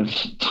 that kind of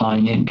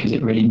tying in, because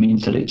it really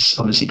means that it's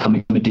obviously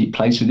coming from a deep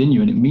place within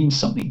you and it means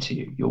something to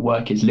you. Your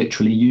work is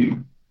literally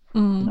you,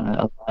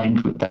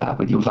 aligned with that,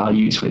 with your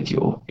values, with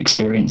your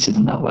experiences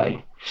in that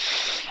way.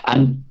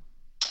 And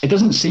it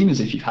doesn't seem as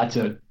if you've had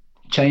to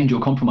change or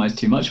compromise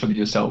too much with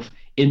yourself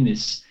in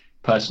this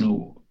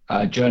personal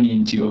journey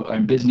into your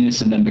own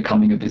business and then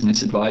becoming a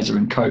business advisor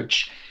and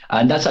coach.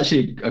 And that's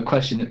actually a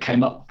question that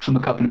came up from a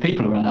couple of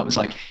people around that. Was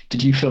like,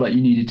 did you feel like you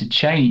needed to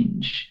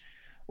change,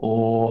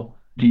 or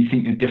do you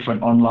think you're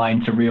different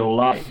online to real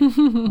life?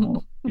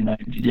 Or,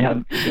 did you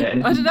have? I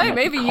don't know.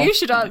 Maybe you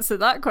should answer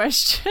that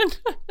question.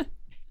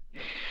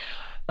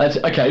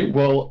 Okay.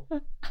 Well,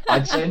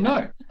 I'd say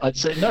no.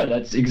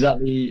 That's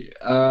exactly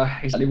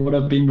what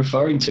I've been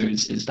referring to.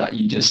 Is that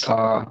you just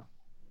are.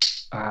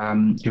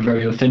 You're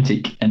very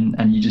authentic,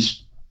 and you're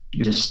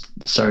just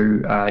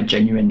so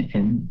genuine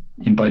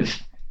in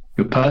both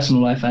your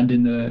personal life and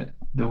in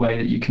the way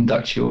that you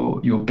conduct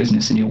your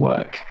business and your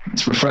work.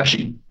 It's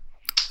refreshing.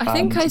 I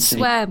think I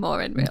swear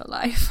more in real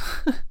life.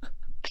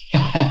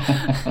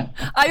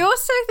 I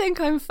also think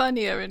I'm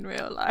funnier in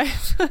real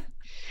life.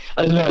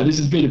 I don't know, this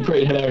has been a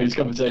pretty hilarious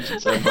conversation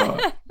so far.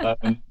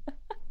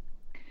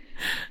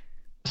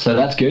 So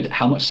that's good.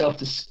 How much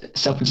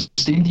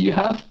self-esteem do you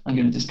have? I'm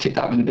going to just tick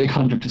that with a big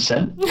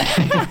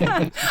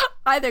 100%.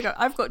 I think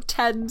I've got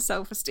 10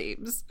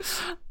 self-esteems.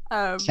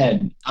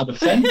 10 out of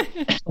 10?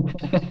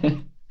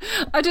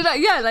 I don't know.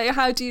 Yeah, like,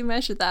 how do you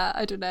measure that?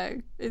 I don't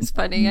know. It's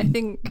funny. I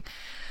think,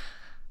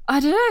 I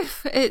don't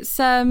know. It's,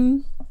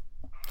 I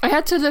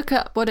had to look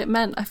up what it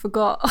meant. I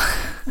forgot.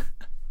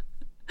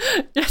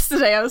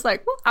 Yesterday, I was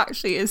like, what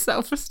actually is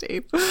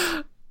self-esteem?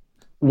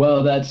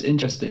 Well, that's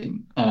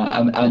interesting.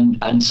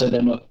 And so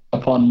then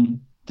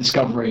upon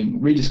rediscovering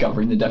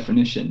the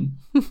definition,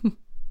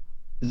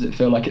 does it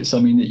feel like it's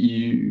something that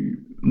you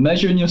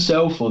measure in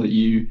yourself, or that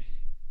you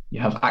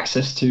have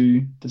access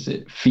to? Does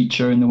it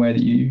feature in the way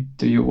that you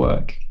do your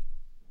work?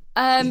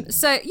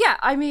 So yeah,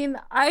 I mean,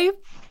 I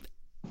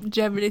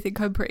generally think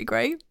I'm pretty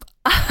great.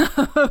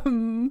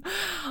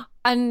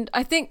 And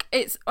I think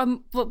it's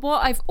but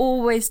what I've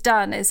always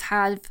done is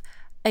have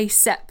a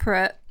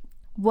separate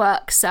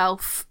work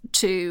self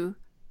to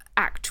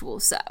actual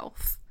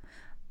self,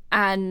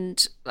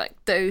 and like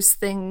those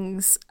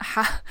things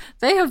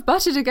they have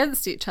butted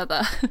against each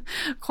other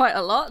quite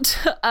a lot.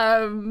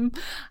 And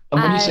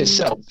when you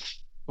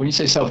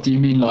say self, do you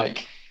mean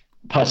like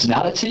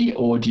personality,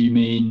 or do you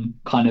mean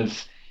kind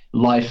of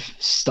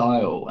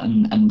lifestyle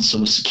and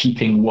sort of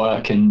keeping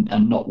work and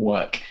not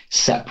work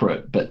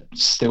separate, but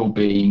still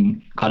being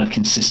kind of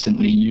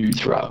consistently you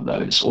throughout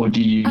those? Or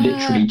do you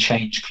literally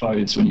change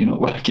clothes when you're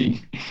not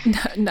working?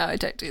 No, I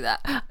don't do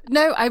that.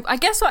 No, I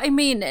guess what I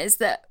mean is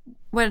that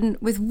when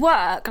with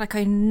work, like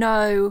I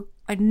know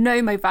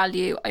my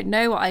value, I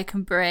know what I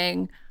can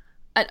bring,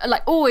 I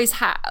like always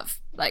have,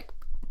 like,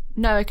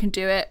 know I can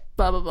do it,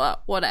 blah blah blah,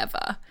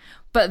 whatever.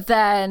 But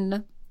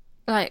then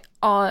like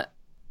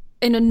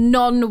in a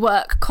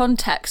non-work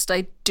context,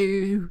 I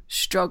do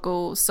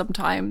struggle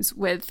sometimes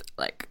with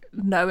like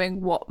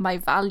knowing what my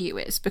value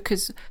is,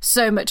 because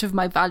so much of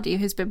my value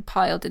has been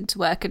piled into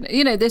work. And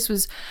this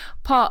was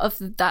part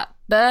of that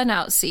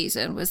burnout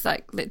season, was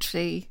like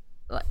literally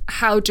like,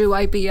 how do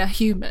I be a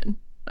human?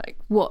 Like,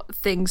 what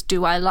things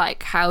do I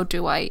like? How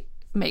do I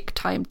make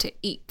time to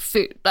eat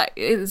food? Like,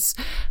 it's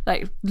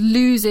like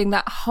losing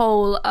that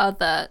whole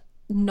other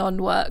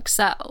non-work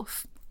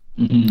self.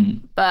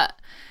 Mm-hmm. But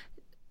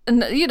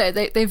and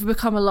they've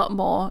become a lot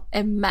more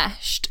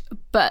enmeshed,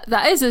 but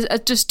that is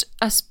just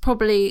as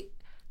probably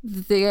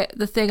the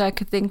thing I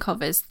could think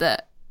of is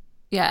that,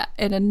 yeah,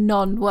 in a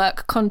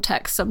non-work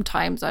context,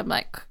 sometimes I'm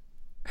like,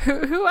 who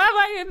am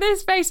I in this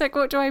space? Like,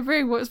 what do I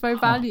bring? What's my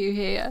value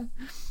here?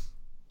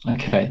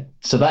 Okay,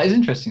 so that is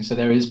interesting. So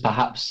there is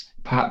perhaps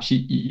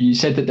you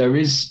said that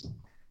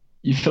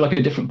you feel like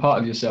a different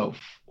part of yourself,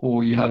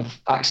 or you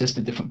have access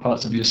to different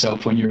parts of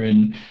yourself when you're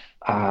in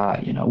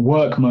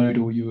work mode,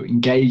 or you're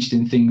engaged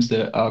in things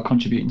that are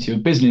contributing to your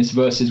business,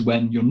 versus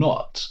when you're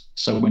not.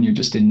 So when you're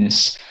just in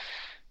this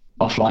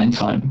offline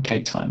time,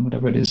 cake time,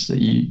 whatever it is that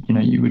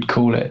you would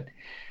call it.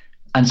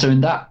 And so in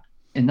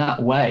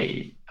that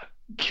way,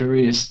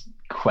 curious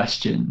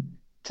question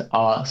to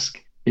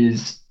ask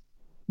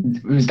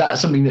was that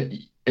something that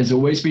has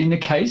always been the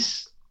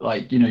case?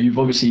 Like, you've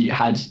obviously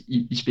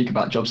you speak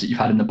about jobs that you've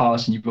had in the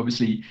past, and you've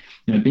obviously,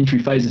 been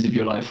through phases of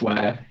your life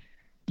where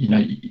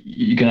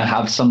you're going to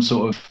have some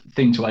sort of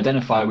thing to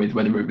identify with,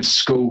 whether it was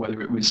school,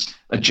 whether it was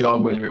a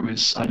job, whether it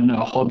was, I don't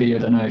know, a hobby. I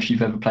don't know if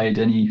you've ever played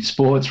any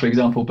sports, for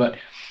example, but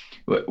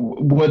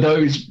were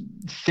those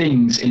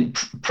things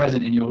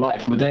present in your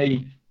life? Were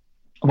they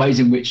ways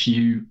in which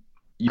you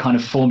kind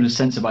of formed a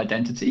sense of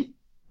identity?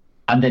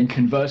 And then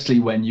conversely,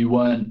 when you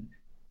weren't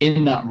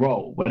in that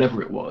role,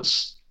 whatever it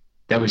was,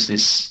 there was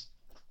this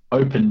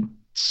open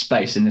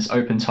space and this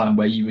open time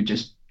where you were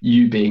just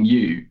you being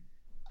you.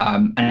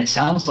 And it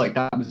sounds like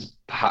that was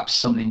perhaps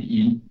something that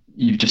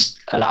you've just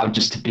allowed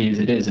just to be as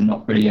it is, and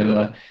not really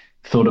ever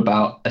thought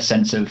about a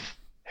sense of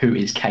who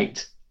is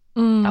Kate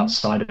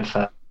outside of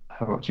her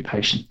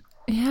occupation.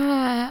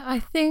 Yeah, I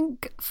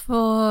think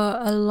for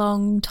a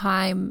long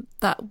time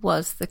that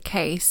was the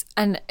case,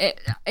 and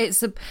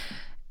it's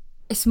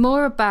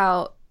more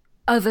about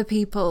other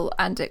people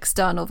and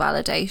external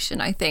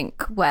validation. I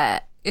think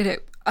where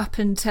up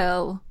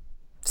until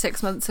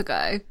 6 months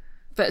ago,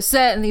 but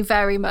certainly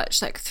very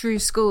much like through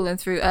school and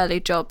through early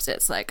jobs,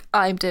 it's like,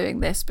 I'm doing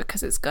this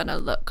because it's gonna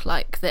look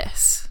like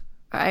this,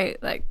 right?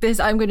 Like this,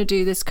 I'm going to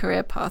do this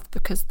career path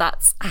because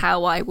that's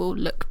how I will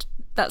look.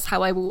 That's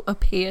how I will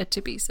appear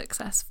to be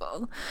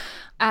successful.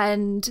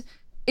 And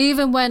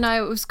even when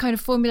I was kind of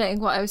formulating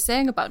what I was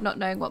saying about not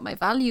knowing what my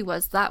value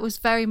was, that was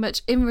very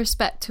much in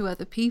respect to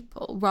other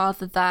people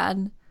rather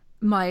than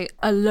my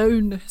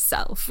alone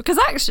self. Because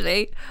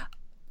actually,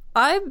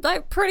 I'm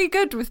like pretty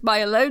good with my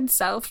alone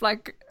self.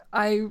 Like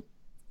I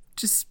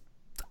just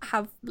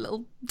have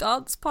little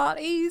dance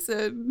parties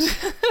and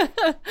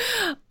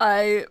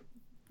I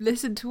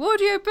listen to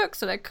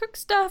audiobooks and I cook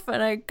stuff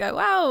and I go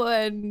out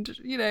and,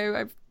 you know,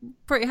 I'm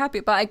pretty happy.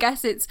 But I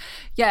guess it's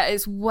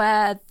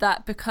where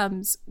that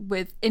becomes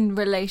in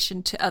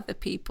relation to other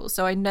people.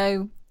 So I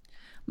know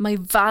my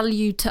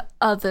value to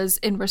others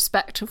in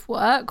respect of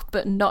work,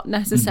 but not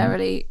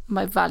necessarily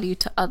my value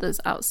to others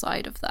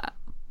outside of that.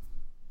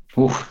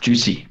 Oh,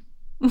 juicy.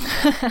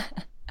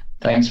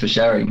 Thanks for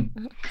sharing.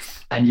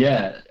 And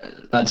yeah,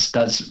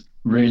 that's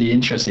really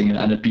interesting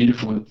and a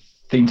beautiful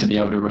thing to be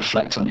able to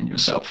reflect on in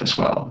yourself as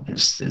well.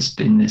 There's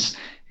been this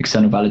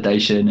external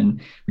validation, and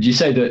would you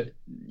say that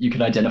you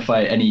can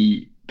identify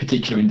any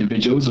particular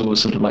individuals or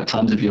sort of like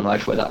times of your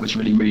life where that was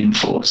really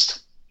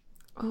reinforced?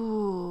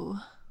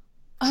 Oh,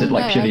 is it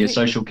like purely a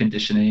social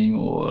conditioning,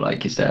 or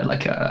like is there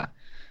like a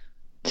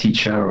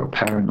teacher or a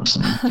parent or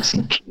something?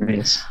 Just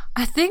curious.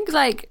 I think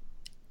like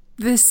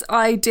this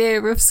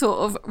idea of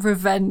sort of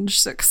revenge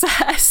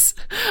success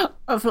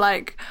of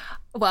like,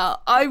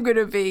 well, I'm going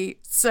to be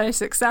so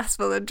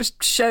successful and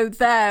just show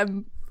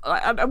them.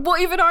 And what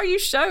even are you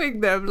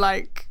showing them?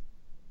 Like,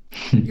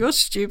 you're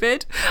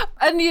stupid.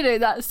 And, you know,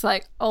 that's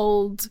like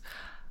old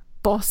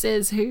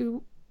bosses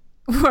who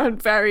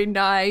weren't very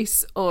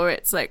nice, or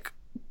it's like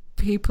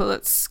people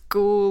at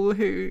school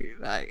who,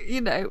 like,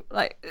 you know,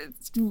 like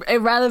it's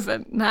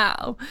irrelevant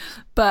now.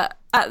 But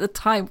at the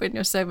time when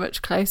you're so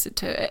much closer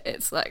to it,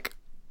 it's like,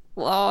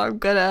 well,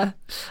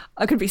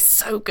 I could be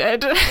so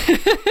good.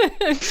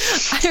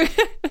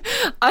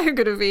 I'm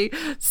gonna be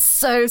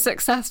so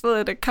successful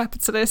in a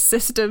capitalist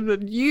system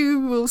that you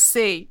will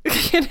see,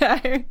 you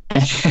know.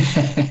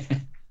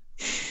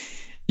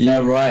 Yeah,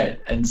 right.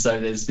 And so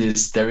there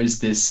is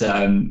this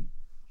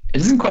it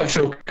doesn't quite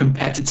feel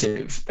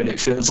competitive, but it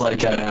feels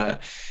like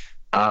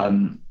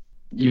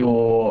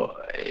you're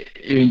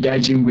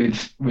engaging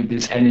with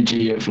this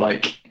energy of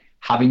like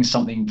having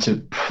something to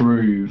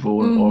prove,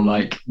 or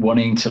like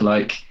wanting to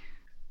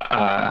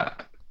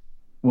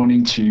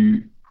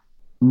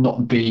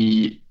not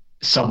be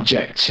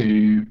subject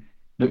to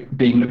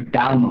being looked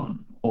down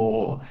on,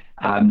 or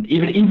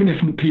even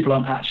if people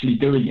aren't actually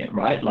doing it,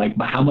 right? Like,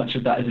 but how much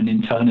of that is an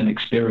internal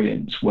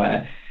experience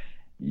where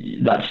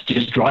that's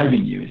just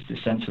driving you, is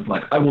this sense of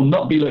like, I will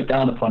not be looked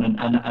down upon,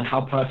 and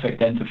how perfect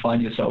then to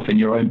find yourself in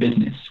your own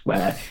business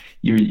where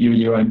you're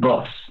your own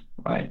boss,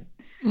 right?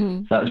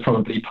 So that was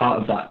probably part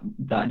of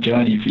that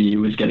journey for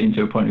you, was getting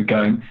to a point of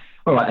going,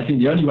 all right, I think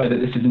the only way that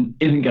this isn't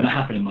going to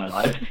happen in my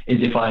life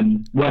is if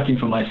I'm working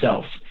for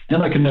myself.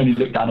 Then I can only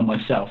look down on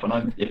myself,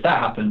 and if that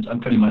happens,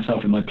 I'm putting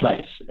myself in my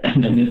place.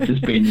 And then it's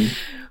just been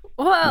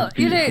well,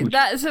 you know,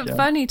 that's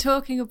funny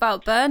talking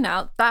about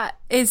burnout. That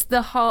is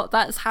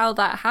that's how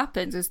that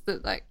happens, is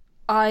that like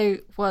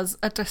I was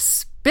a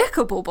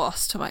despicable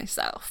boss to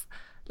myself.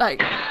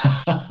 Like,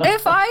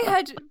 if I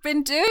had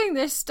been doing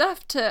this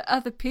stuff to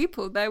other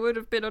people, there would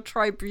have been a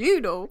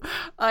tribunal.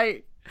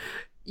 Like,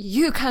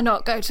 you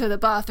cannot go to the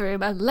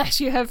bathroom unless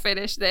you have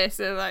finished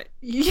this, and like,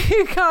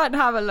 you can't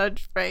have a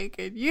lunch break,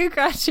 and you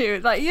can't do,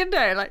 like, you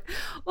know, like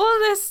all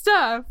this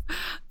stuff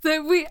that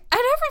and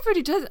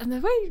everybody does it, and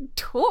the way you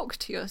talk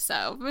to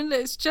yourself, and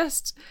it's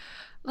just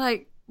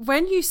like,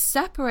 when you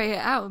separate it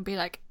out and be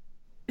like,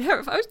 yeah,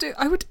 if I was doing,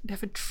 I would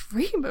never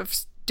dream of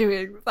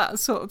doing that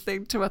sort of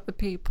thing to other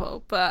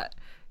people, but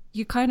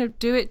you kind of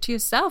do it to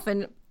yourself.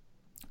 And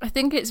I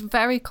think it's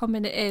very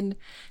common in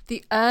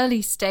the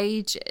early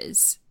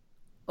stages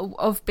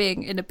of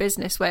being in a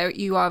business where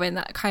you are in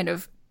that kind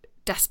of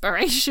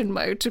desperation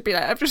mode to be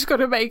like, I've just got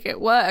to make it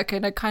work.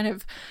 And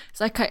it's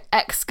like I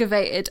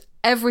excavated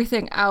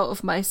everything out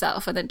of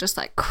myself and then just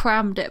like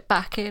crammed it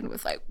back in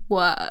with like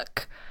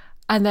work.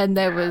 And then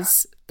there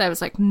was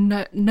like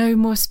no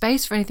more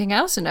space for anything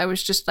else, and I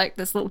was just like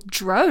this little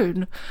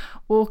drone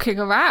walking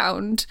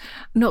around,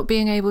 not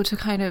being able to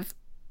kind of,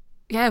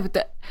 with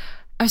that.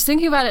 I was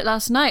thinking about it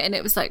last night, and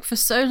it was like, for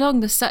so long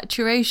the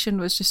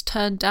saturation was just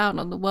turned down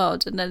on the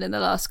world, and then in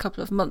the last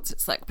couple of months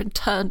it's like been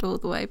turned all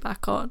the way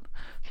back on.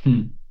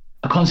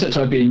 A concept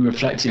I've been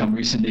reflecting on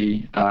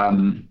recently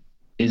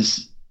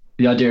is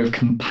the idea of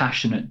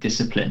compassionate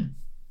discipline.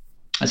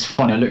 it's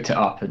funny. I looked it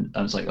up and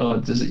I was like, oh,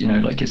 does it,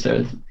 like, is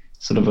there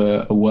sort of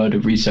a word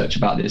of research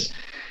about this?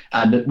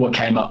 And what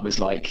came up was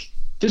like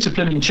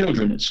disciplining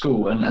children at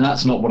school, and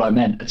that's not what I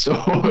meant at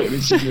all. It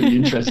was just really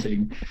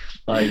interesting.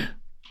 Like,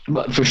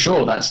 but for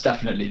sure, that's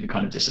definitely the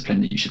kind of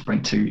discipline that you should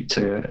bring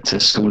to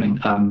schooling,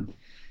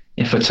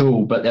 if at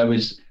all. But there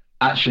was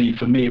actually,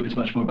 for me, it was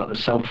much more about the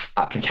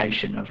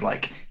self-application of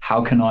like,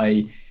 how can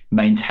I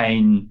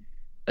maintain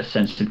a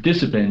sense of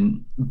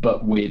discipline,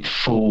 but with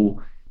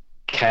full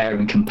care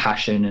and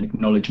compassion and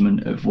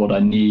acknowledgement of what I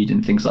need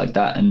and things like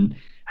that. And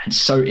it's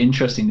so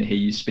interesting to hear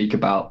you speak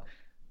about,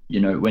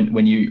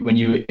 when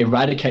you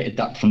eradicated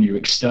that from your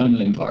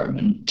external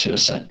environment to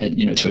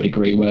a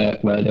degree where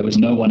there was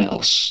no one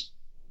else,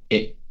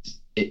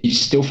 you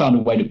still found a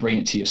way to bring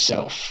it to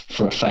yourself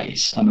for a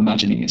phase. I'm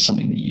imagining it's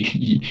something that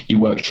you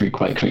worked through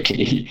quite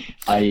quickly.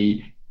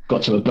 I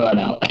got to a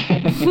burnout.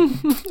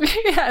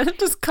 Yeah, it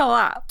just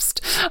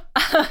collapsed.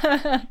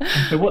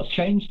 So what's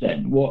changed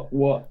then?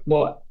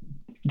 What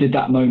did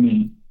that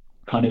moment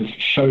kind of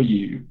show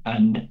you,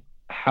 and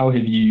how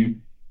have you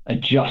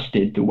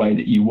adjusted the way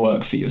that you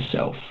work for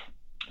yourself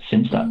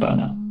since that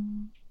burnout?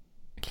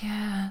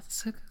 Yeah,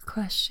 that's a good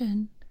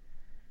question.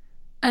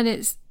 And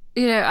it's,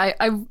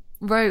 I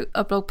wrote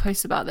a blog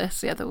post about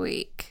this the other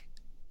week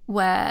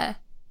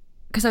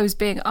because I was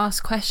being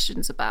asked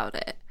questions about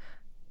it.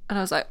 And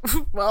I was like,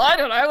 well, I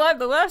don't know, I'm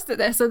the worst at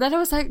this. And then I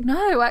was like,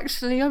 no,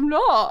 actually, I'm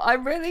not.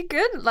 I'm really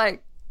good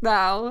like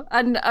now.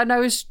 And I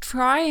was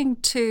trying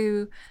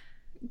to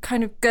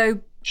kind of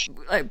go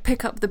like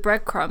pick up the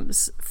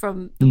breadcrumbs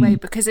from the way,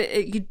 because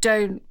you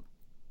don't,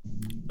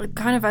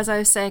 kind of as I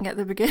was saying at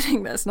the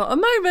beginning, that's not a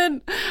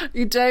moment.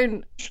 You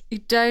don't,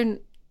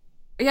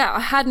 I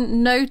hadn't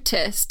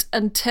noticed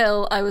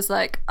until I was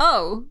like,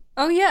 oh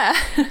yeah.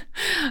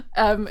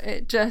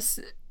 It just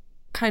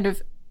kind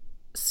of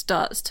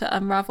starts to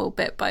unravel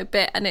bit by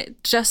bit, and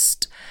it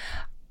just,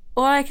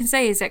 all I can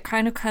say is it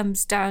kind of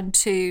comes down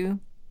to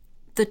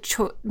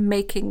the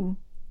making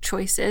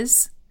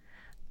choices,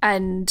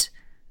 and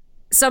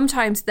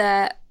sometimes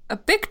they're a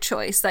big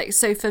choice. Like,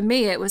 so for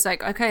me it was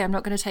like, okay, I'm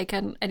not going to take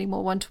any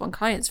more one-to-one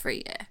clients for a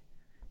year,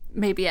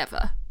 maybe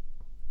ever,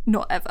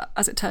 not ever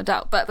as it turned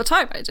out, but at the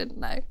time I didn't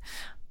know.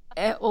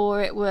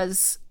 Or it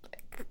was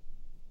like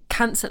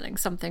cancelling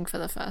something for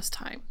the first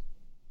time.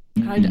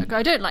 I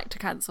don't like to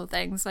cancel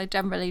things. I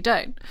generally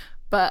don't.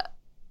 But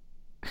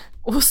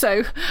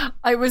also,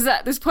 I was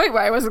at this point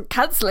where I wasn't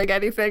cancelling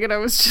anything, and I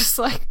was just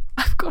like,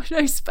 I've got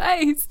no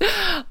space.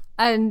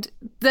 And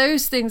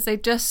those things, they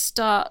just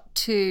start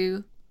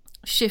to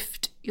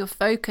shift your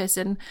focus.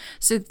 And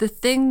so the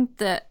thing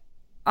that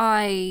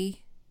I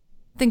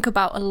think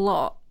about a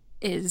lot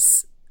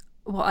is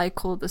what I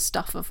call the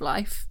stuff of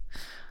life.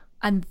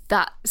 And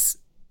that's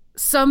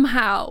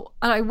somehow,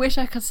 and I wish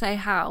I could say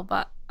how,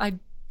 but I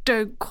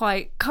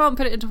can't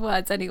put it into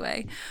words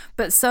anyway,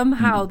 but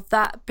somehow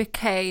that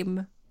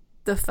became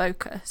the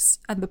focus,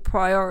 and the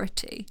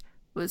priority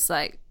was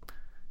like,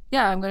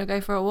 yeah, I'm going to go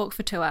for a walk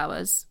for 2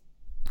 hours.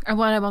 And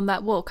when I'm on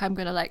that walk, I'm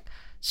going to like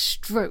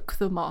stroke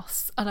the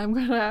moss, and I'm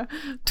going to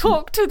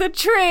talk to the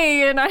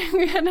tree, and I'm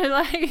going to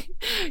like,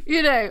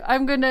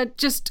 I'm going to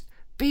just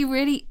be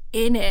really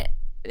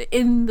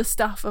in the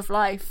stuff of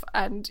life.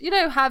 And,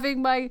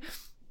 having my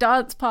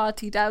dance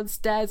party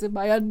downstairs in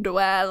my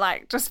underwear,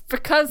 like, just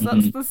because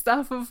that's the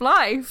stuff of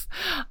life.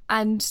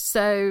 And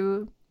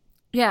so,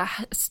 yeah,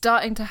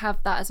 starting to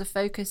have that as a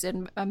focus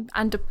and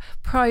a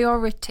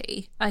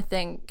priority, I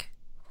think,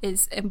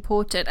 is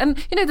important. And,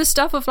 the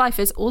stuff of life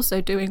is also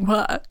doing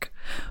work,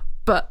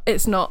 but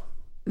it's not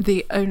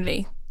the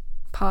only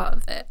part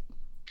of it.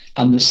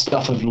 And the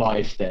stuff of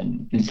life,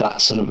 then, is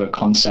that sort of a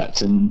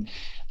concept and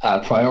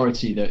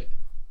priority that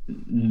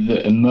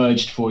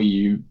emerged for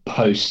you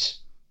post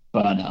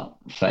burnout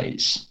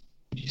phase,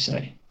 would you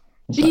say?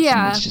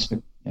 Yeah.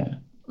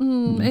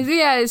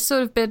 It's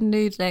sort of been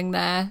noodling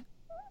there,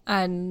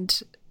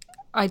 and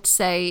I'd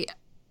say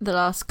the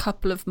last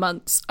couple of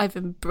months I've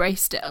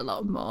embraced it a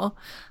lot more.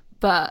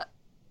 But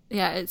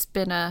yeah, it's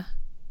been a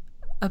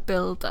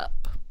build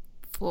up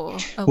for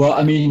a while.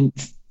 I mean,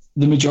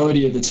 the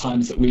majority of the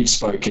times that we've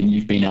spoken,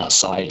 you've been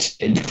outside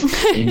in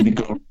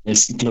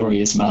the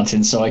glorious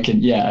mountains. So I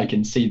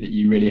can see that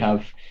you really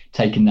have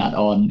taken that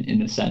on,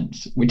 in a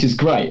sense, which is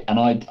great. And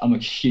I'm a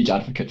huge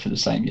advocate for the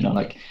same.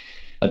 Like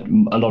a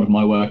lot of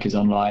my work is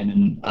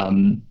online,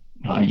 and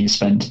you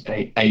spend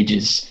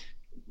ages,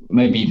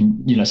 maybe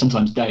even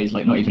sometimes days,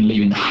 like not even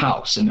leaving the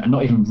house and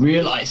not even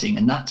realizing.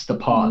 And that's the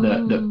part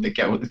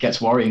that gets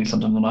worrying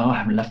sometimes. I'm like, I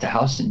haven't left the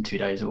house in 2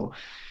 days, or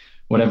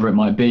whatever it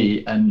might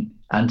be. And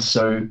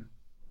so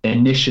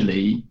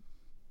initially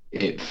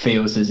it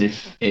feels as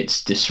if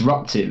it's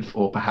disruptive,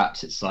 or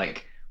perhaps it's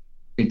like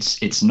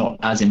it's not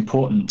as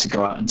important to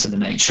go out into the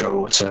nature,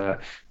 or to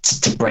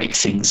break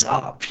things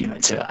up,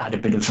 to add a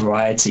bit of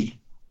variety.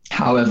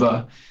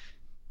 However,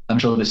 I'm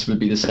sure this would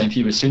be the same for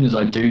you. As soon as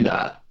I do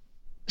that,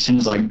 as soon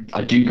as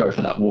I do go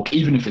for that walk,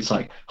 even if it's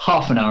like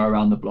half an hour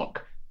around the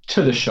block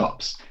to the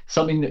shops,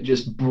 something that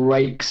just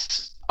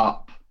breaks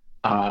up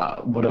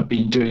what I've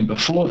been doing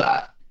before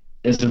that,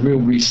 there's a real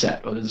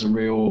reset, or there's a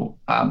real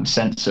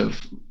sense of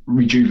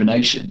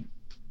rejuvenation.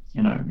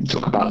 You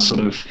talk about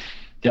sort of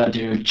the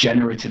idea of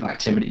generative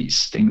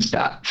activities, things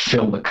that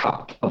fill the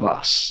cup of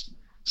us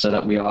so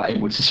that we are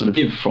able to sort of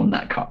give from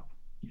that cup,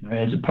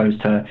 as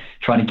opposed to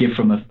trying to give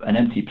from an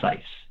empty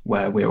place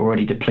where we're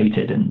already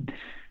depleted, and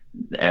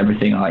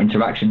everything, our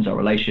interactions, our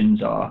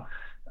relations, our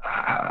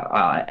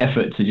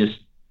effort to just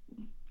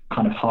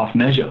kind of half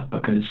measure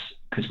because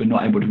we're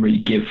not able to really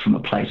give from a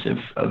place of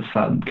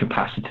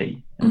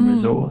capacity and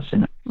resource.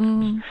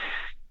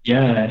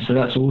 Yeah, so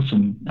that's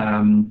awesome.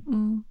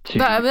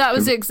 That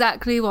was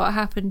exactly what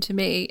happened to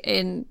me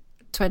in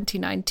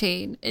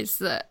 2019. Is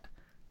that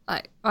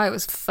I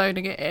was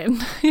phoning it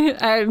in,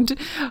 and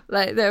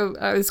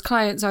I was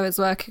clients I was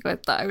working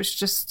with that I was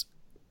just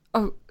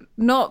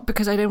not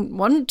because I didn't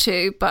want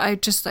to, but I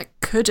just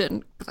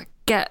couldn't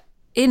get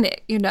in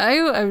it.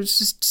 I was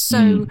just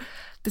so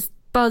this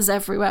buzz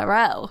everywhere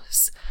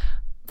else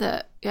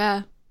that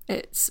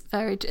it's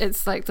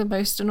like the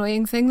most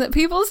annoying thing that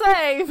people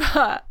say,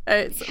 but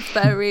it's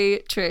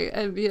very true.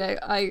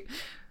 And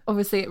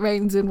obviously it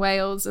rains in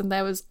Wales, and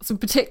there was some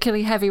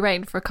particularly heavy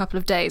rain for a couple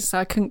of days, so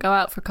I couldn't go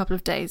out for a couple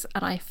of days,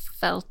 and I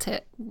felt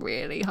it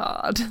really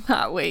hard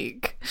that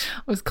week.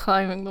 I was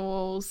climbing the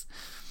walls.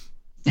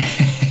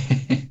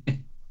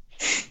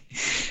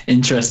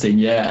 Interesting,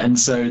 yeah. And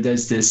so there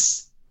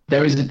is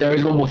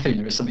one more thing.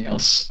 There is something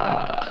else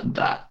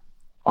that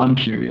I'm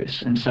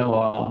curious, and so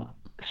are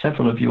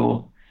several of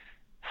your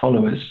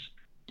followers.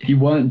 If you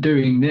weren't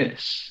doing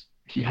this,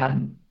 if you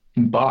hadn't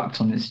embarked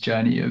on this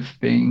journey of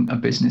being a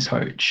business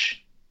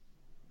coach,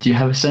 do you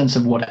have a sense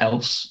of what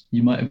else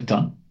you might have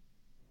done?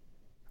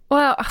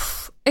 Well,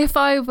 if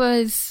I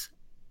was,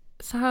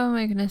 so how am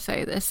I going to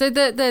say this? So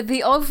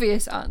the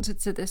obvious answer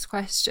to this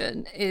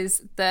question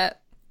is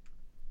that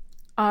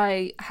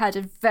I had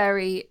a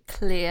very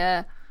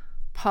clear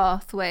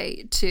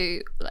pathway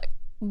to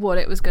what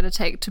it was going to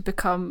take to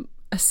become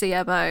a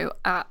CMO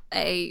at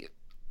a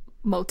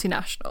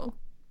multinational,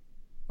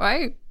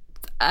 right?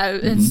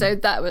 And so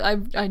that was,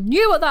 I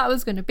knew what that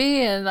was going to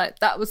be, and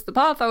that was the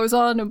path I was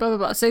on, and blah blah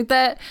blah. So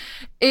that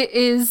it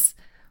is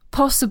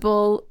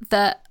possible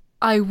that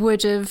I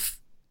would have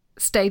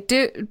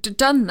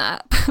done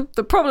that.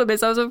 The problem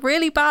is I was a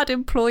really bad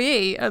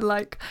employee, and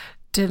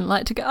didn't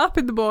like to get up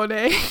in the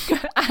morning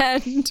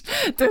and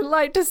didn't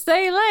like to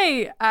stay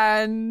late,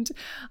 and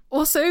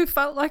also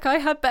felt like I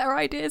had better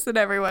ideas than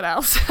everyone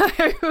else.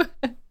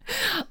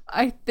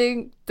 I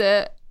think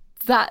that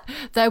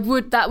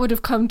would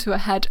have come to a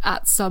head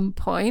at some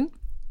point.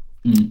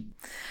 And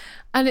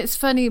it's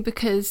funny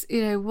because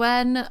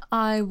when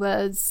I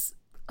was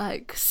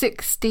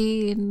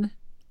 16,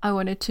 I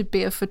wanted to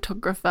be a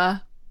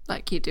photographer,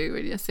 like you do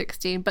when you're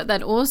 16. But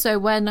then also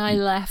when I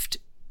left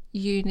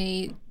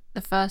uni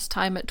the first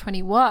time at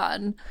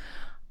 21,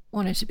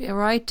 wanted to be a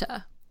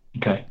writer.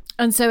 Okay.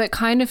 And so it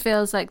kind of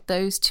feels like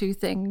those two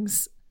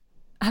things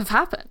have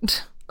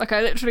happened.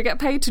 I literally get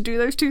paid to do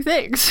those two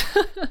things.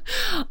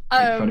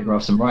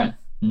 Photographs and write.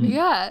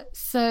 Yeah.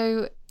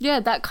 So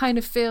that kind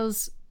of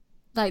feels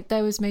like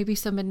there was maybe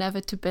some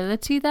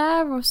inevitability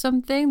there or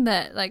something,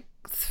 that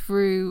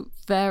through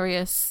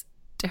various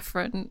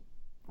different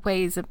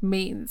ways of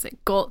means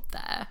it got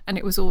there, and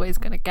it was always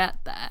going to get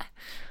there.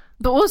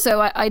 But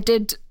also I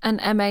did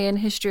an MA in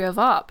history of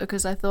art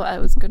because I thought I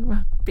was going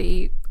to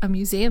be a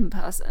museum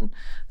person.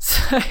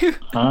 So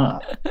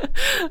but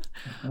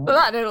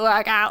that didn't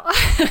work out.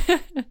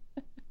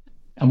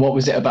 And what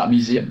was it about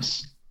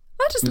museums?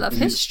 I just love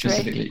history.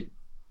 Specifically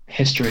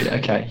history,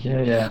 okay.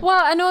 Yeah.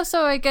 Well, and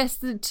also I guess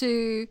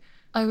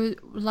I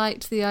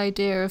liked the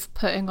idea of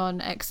putting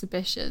on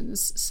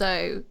exhibitions.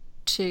 So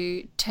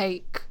to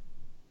take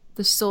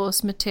the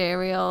source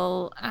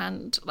material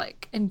and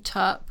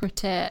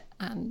interpret it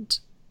and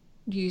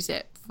use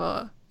it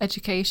for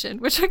education,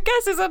 which I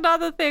guess is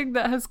another thing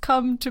that has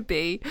come to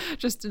be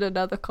just in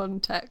another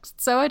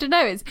context. So I don't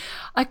know,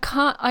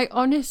 I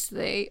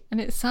honestly, and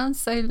it sounds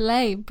so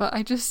lame, but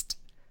I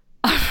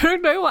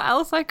don't know what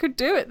else I could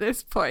do at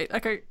this point.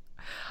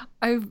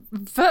 I'm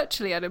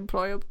virtually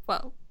unemployable,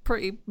 well,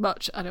 pretty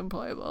much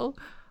unemployable.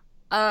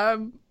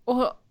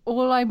 All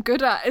I'm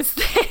good at is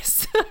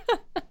this.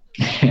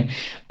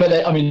 But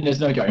there's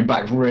no going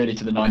back really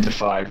to the 9 to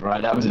 5,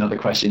 right? That was another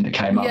question that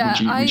came up.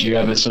 Would you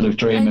ever sort of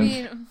dream of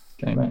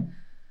going back?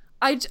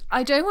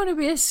 I don't want to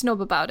be a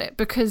snob about it,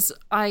 because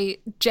I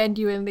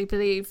genuinely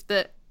believe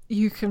that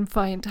you can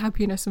find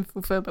happiness and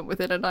fulfillment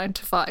within a 9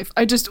 to 5.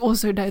 I just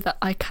also know that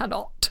I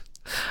cannot.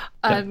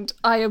 And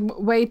I am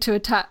way too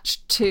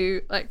attached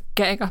to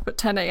getting up at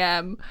 10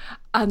 a.m.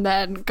 and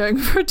then going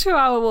for a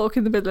 2-hour walk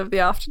in the middle of the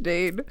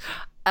afternoon.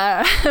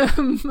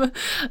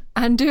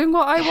 And doing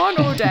what I want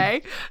all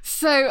day.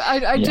 So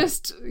I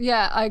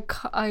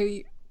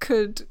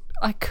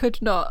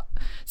could not.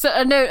 So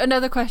I know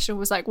another question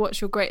was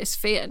what's your greatest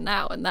fear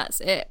now? And that's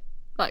it,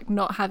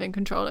 not having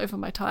control over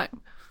my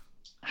time.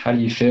 How do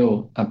you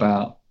feel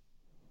about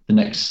the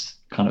next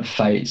kind of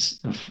phase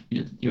of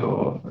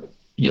your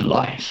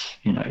life?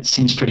 It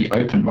seems pretty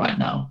open right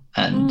now,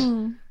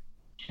 and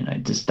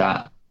does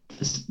that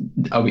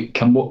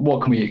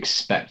what can we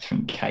expect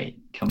from Kate?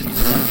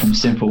 From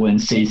Simple in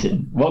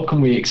Season? What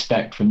can we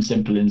expect from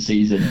Simple in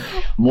Season?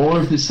 More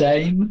of the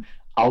same?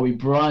 Are we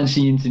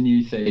branching into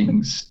new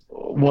things?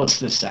 What's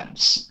the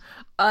sense?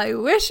 I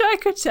wish I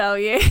could tell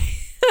you.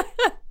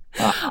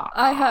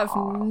 I have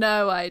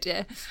no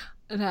idea.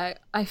 No,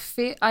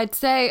 I'd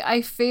say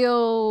I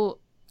feel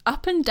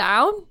up and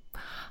down.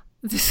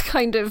 This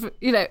kind of,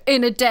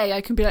 in a day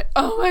I can be like,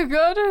 oh my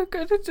God,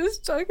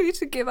 I need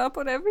to give up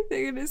on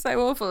everything and it's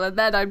so awful. And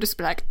then I'm just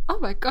like, oh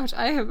my God,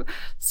 I am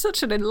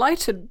such an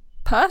enlightened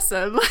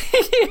person.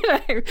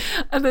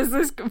 And there's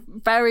this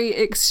very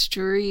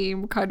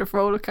extreme kind of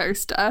roller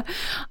coaster.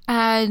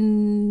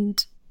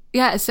 And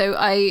yeah, so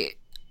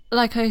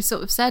like I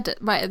sort of said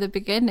right at the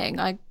beginning,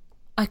 I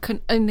can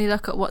only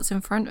look at what's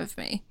in front of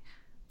me,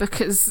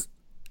 because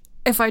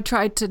if I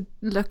tried to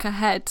look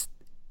ahead,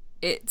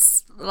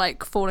 it's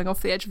like falling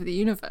off the edge of the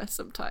universe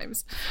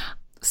sometimes.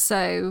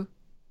 So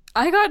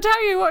I can't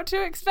tell you what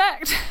to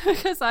expect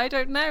because I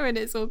don't know, and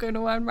it's all going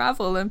to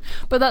unravel.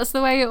 But that's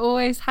the way it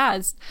always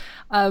has.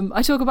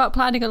 I talk about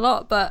planning a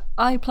lot, but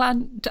I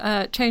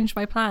change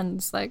my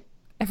plans like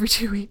every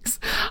 2 weeks.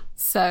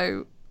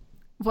 So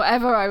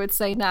whatever I would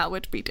say now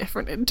would be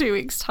different in 2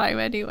 weeks' time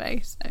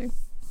anyway. So.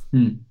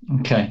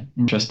 Okay,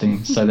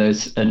 interesting. So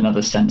there's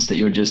another sense that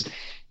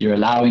you're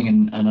allowing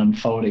and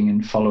unfolding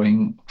and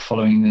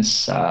following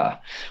this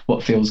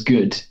what feels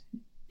good,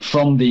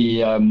 from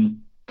the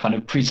kind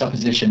of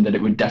presupposition that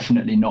it would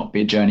definitely not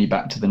be a journey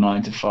back to the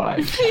 9 to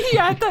 5.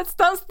 Yeah, that's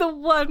the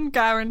one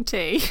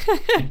guarantee.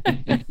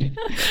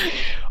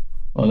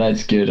 Well,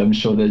 that's good. I'm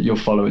sure that your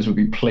followers will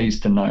be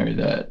pleased to know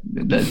that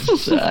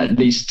there's at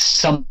least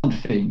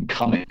something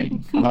coming.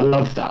 And I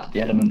love that,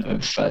 the element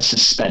of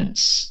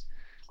suspense.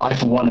 I,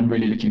 for one, am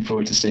really looking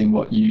forward to seeing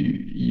what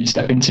you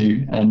step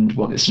into and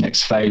what this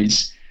next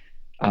phase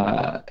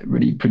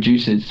really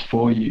produces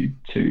for you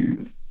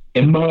to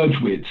emerge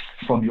with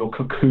from your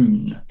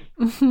cocoon.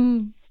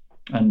 Mm-hmm.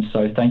 And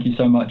so thank you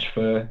so much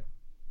for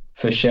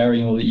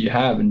sharing all that you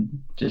have and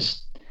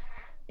just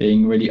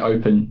being really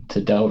open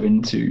to delve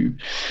into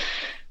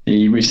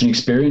the recent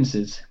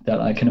experiences that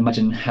I can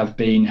imagine have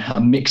been a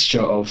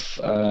mixture of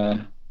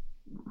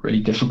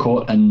really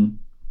difficult and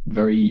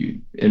very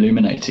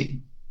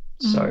illuminating.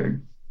 So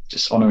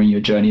just honouring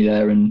your journey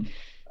there and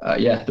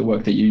the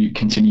work that you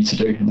continue to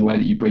do and the way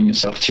that you bring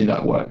yourself to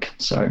that work.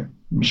 So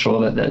I'm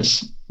sure that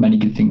there's many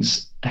good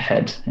things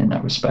ahead in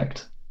that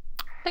respect.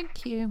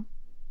 Thank you.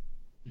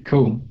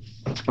 Cool.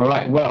 All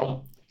right.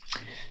 Well,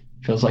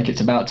 feels like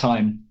it's about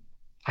time.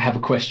 I have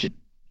a question.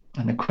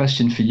 And the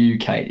question for you,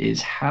 Kate,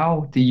 is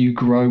how do you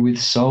grow with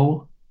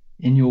soul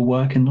in your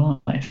work and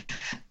life?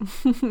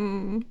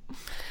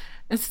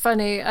 It's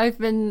funny. I've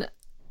been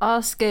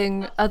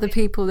asking other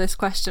people this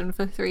question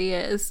for 3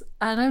 years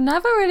and I've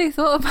never really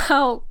thought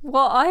about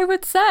what I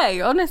would say.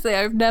 Honestly,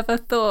 I've never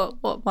thought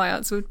what my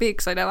answer would be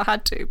because I never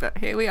had to, but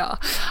here we are.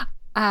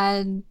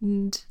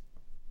 And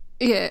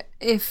yeah,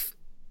 if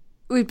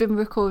we'd been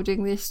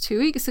recording this 2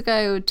 weeks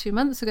ago or 2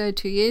 months ago,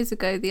 2 years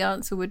ago, the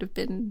answer would have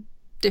been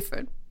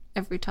different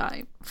every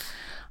time.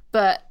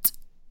 But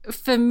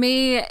for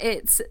me,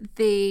 it's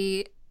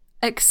the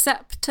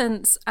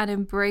acceptance and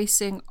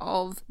embracing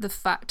of the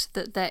fact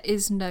that there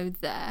is no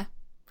there.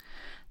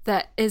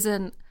 There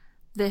isn't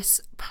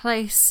this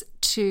place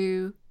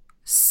to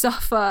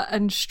suffer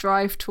and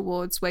strive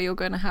towards where you're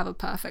going to have a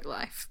perfect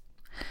life.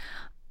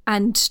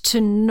 And to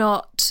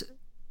not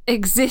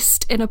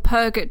exist in a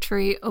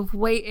purgatory of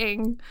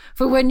waiting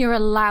for when you're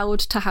allowed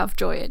to have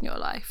joy in your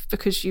life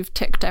because you've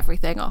ticked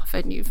everything off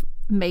and you've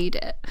made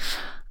it.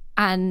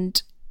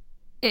 And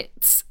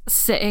it's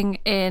sitting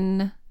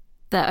in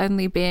there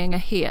only being a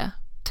here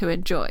to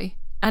enjoy.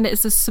 And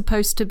it's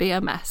supposed to be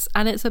a mess.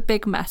 And it's a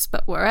big mess.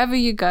 But wherever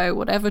you go,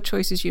 whatever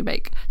choices you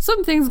make,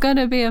 something's going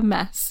to be a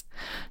mess.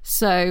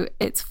 So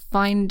it's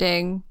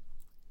finding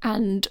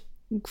and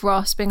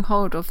grasping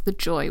hold of the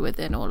joy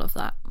within all of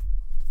that.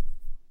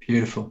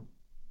 Beautiful.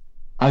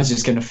 I was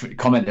just going to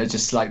comment that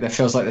just like there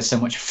feels like there's so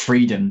much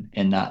freedom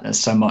in that. There's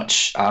so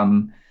much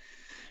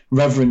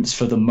reverence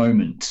for the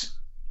moment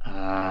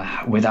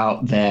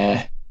without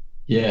there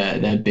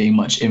being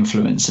much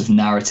influence of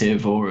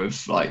narrative or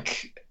of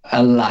like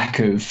a lack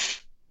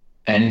of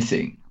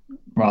anything,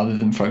 rather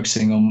than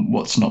focusing on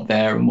what's not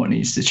there and what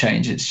needs to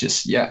change. It's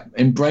just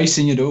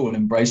embracing it all,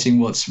 embracing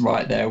what's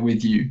right there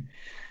with you.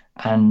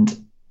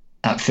 And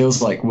that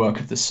feels like work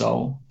of the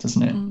soul,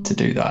 doesn't it, to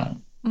do that?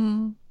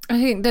 I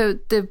think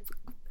the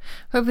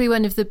probably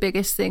one of the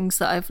biggest things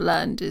that I've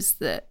learned is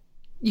that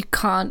you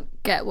can't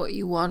get what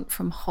you want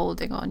from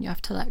holding on. You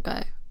have to let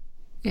go.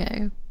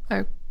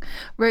 I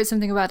wrote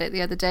something about it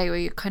the other day where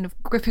you're kind of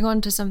gripping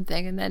onto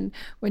something, and then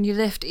when you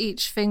lift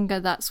each finger,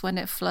 that's when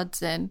it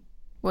floods in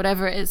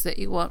whatever it is that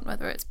you want,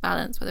 whether it's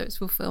balance, whether it's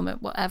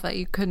fulfillment, whatever.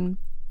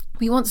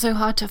 We want so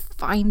hard to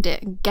find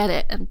it and get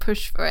it and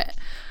push for it,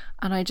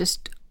 and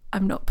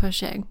I'm not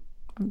pushing,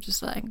 I'm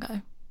just letting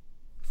go.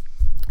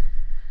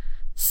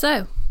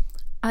 So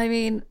I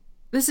mean,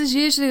 this is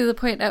usually the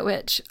point at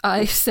which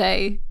I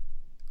say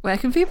where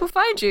can people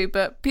find you?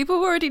 But people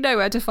already know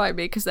where to find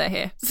me because they're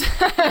here. So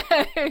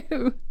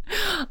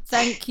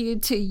thank you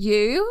to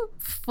you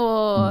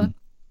for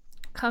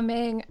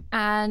coming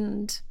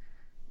and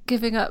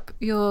giving up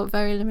your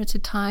very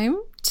limited time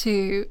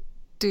to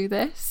do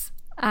this.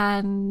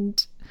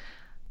 And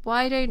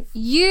why don't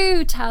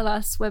you tell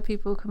us where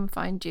people can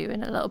find you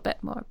and a little bit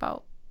more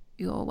about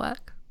your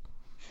work?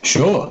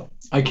 Sure.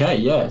 Okay.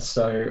 Yeah.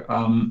 So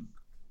I'm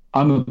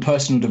a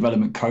personal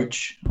development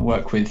coach. I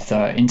work with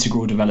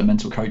integral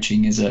developmental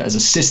coaching as a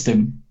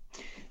system,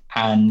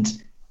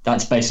 and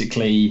that's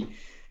basically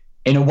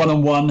in a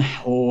one-on-one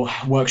or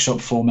workshop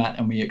format,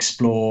 and we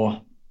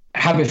explore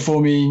habit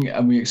forming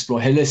and we explore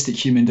holistic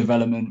human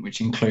development,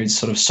 which includes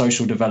sort of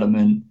social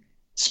development,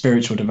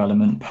 spiritual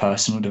development,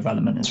 personal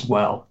development as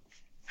well.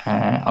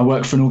 I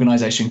work for an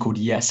organization called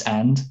Yes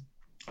And.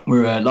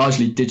 We're a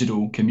largely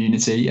digital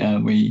community.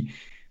 We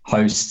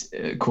host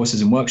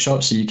courses and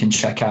workshops, so you can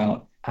check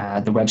out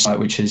the website,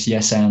 which is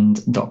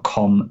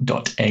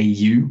yesand.com.au.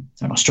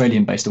 It's an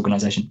Australian-based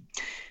organization.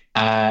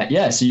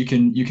 So you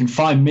can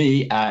find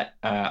me at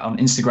on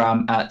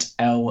Instagram at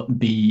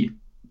lbtoye,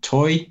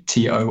 Toye.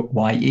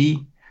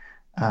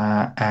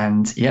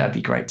 And yeah, it'd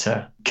be great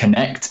to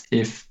connect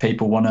if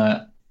people want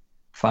to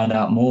find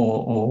out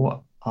more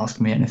or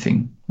ask me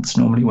anything. That's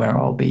normally where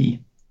I'll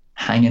be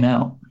hanging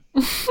out.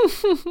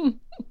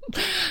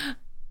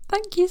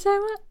 Thank you so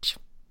much.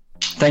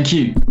 Thank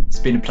you. It's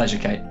been a pleasure,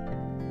 Kate.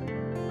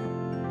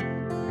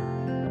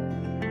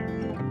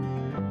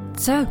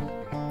 So,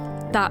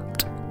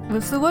 that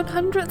was the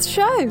 100th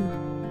show.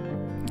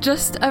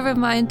 Just a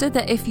reminder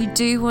that if you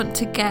do want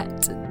to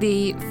get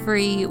the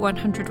free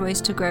 100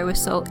 Ways to Grow a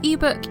Soul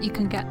ebook, you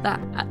can get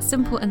that at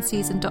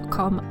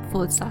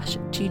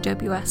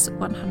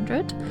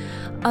simpleandseason.com/GWS100.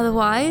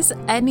 Otherwise,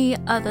 any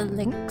other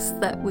links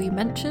that we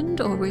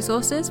mentioned or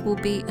resources will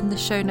be in the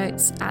show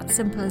notes at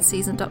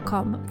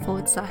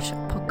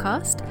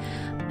simpleandseason.com/podcast.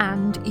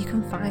 And you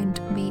can find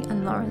me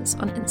and Lawrence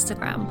on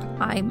Instagram.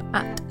 I'm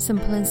at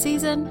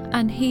simpleandseason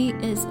and he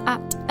is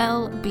at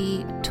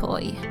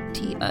lbtoye,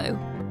 Toye.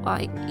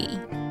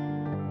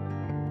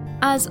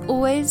 As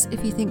always,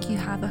 if you think you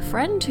have a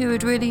friend who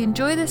would really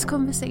enjoy this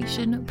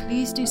conversation,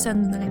 please do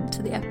send them the link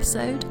to the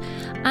episode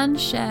and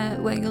share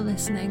where you're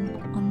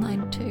listening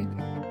online too.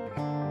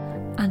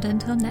 And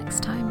until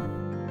next time,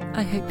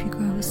 I hope you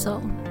grow a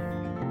soul.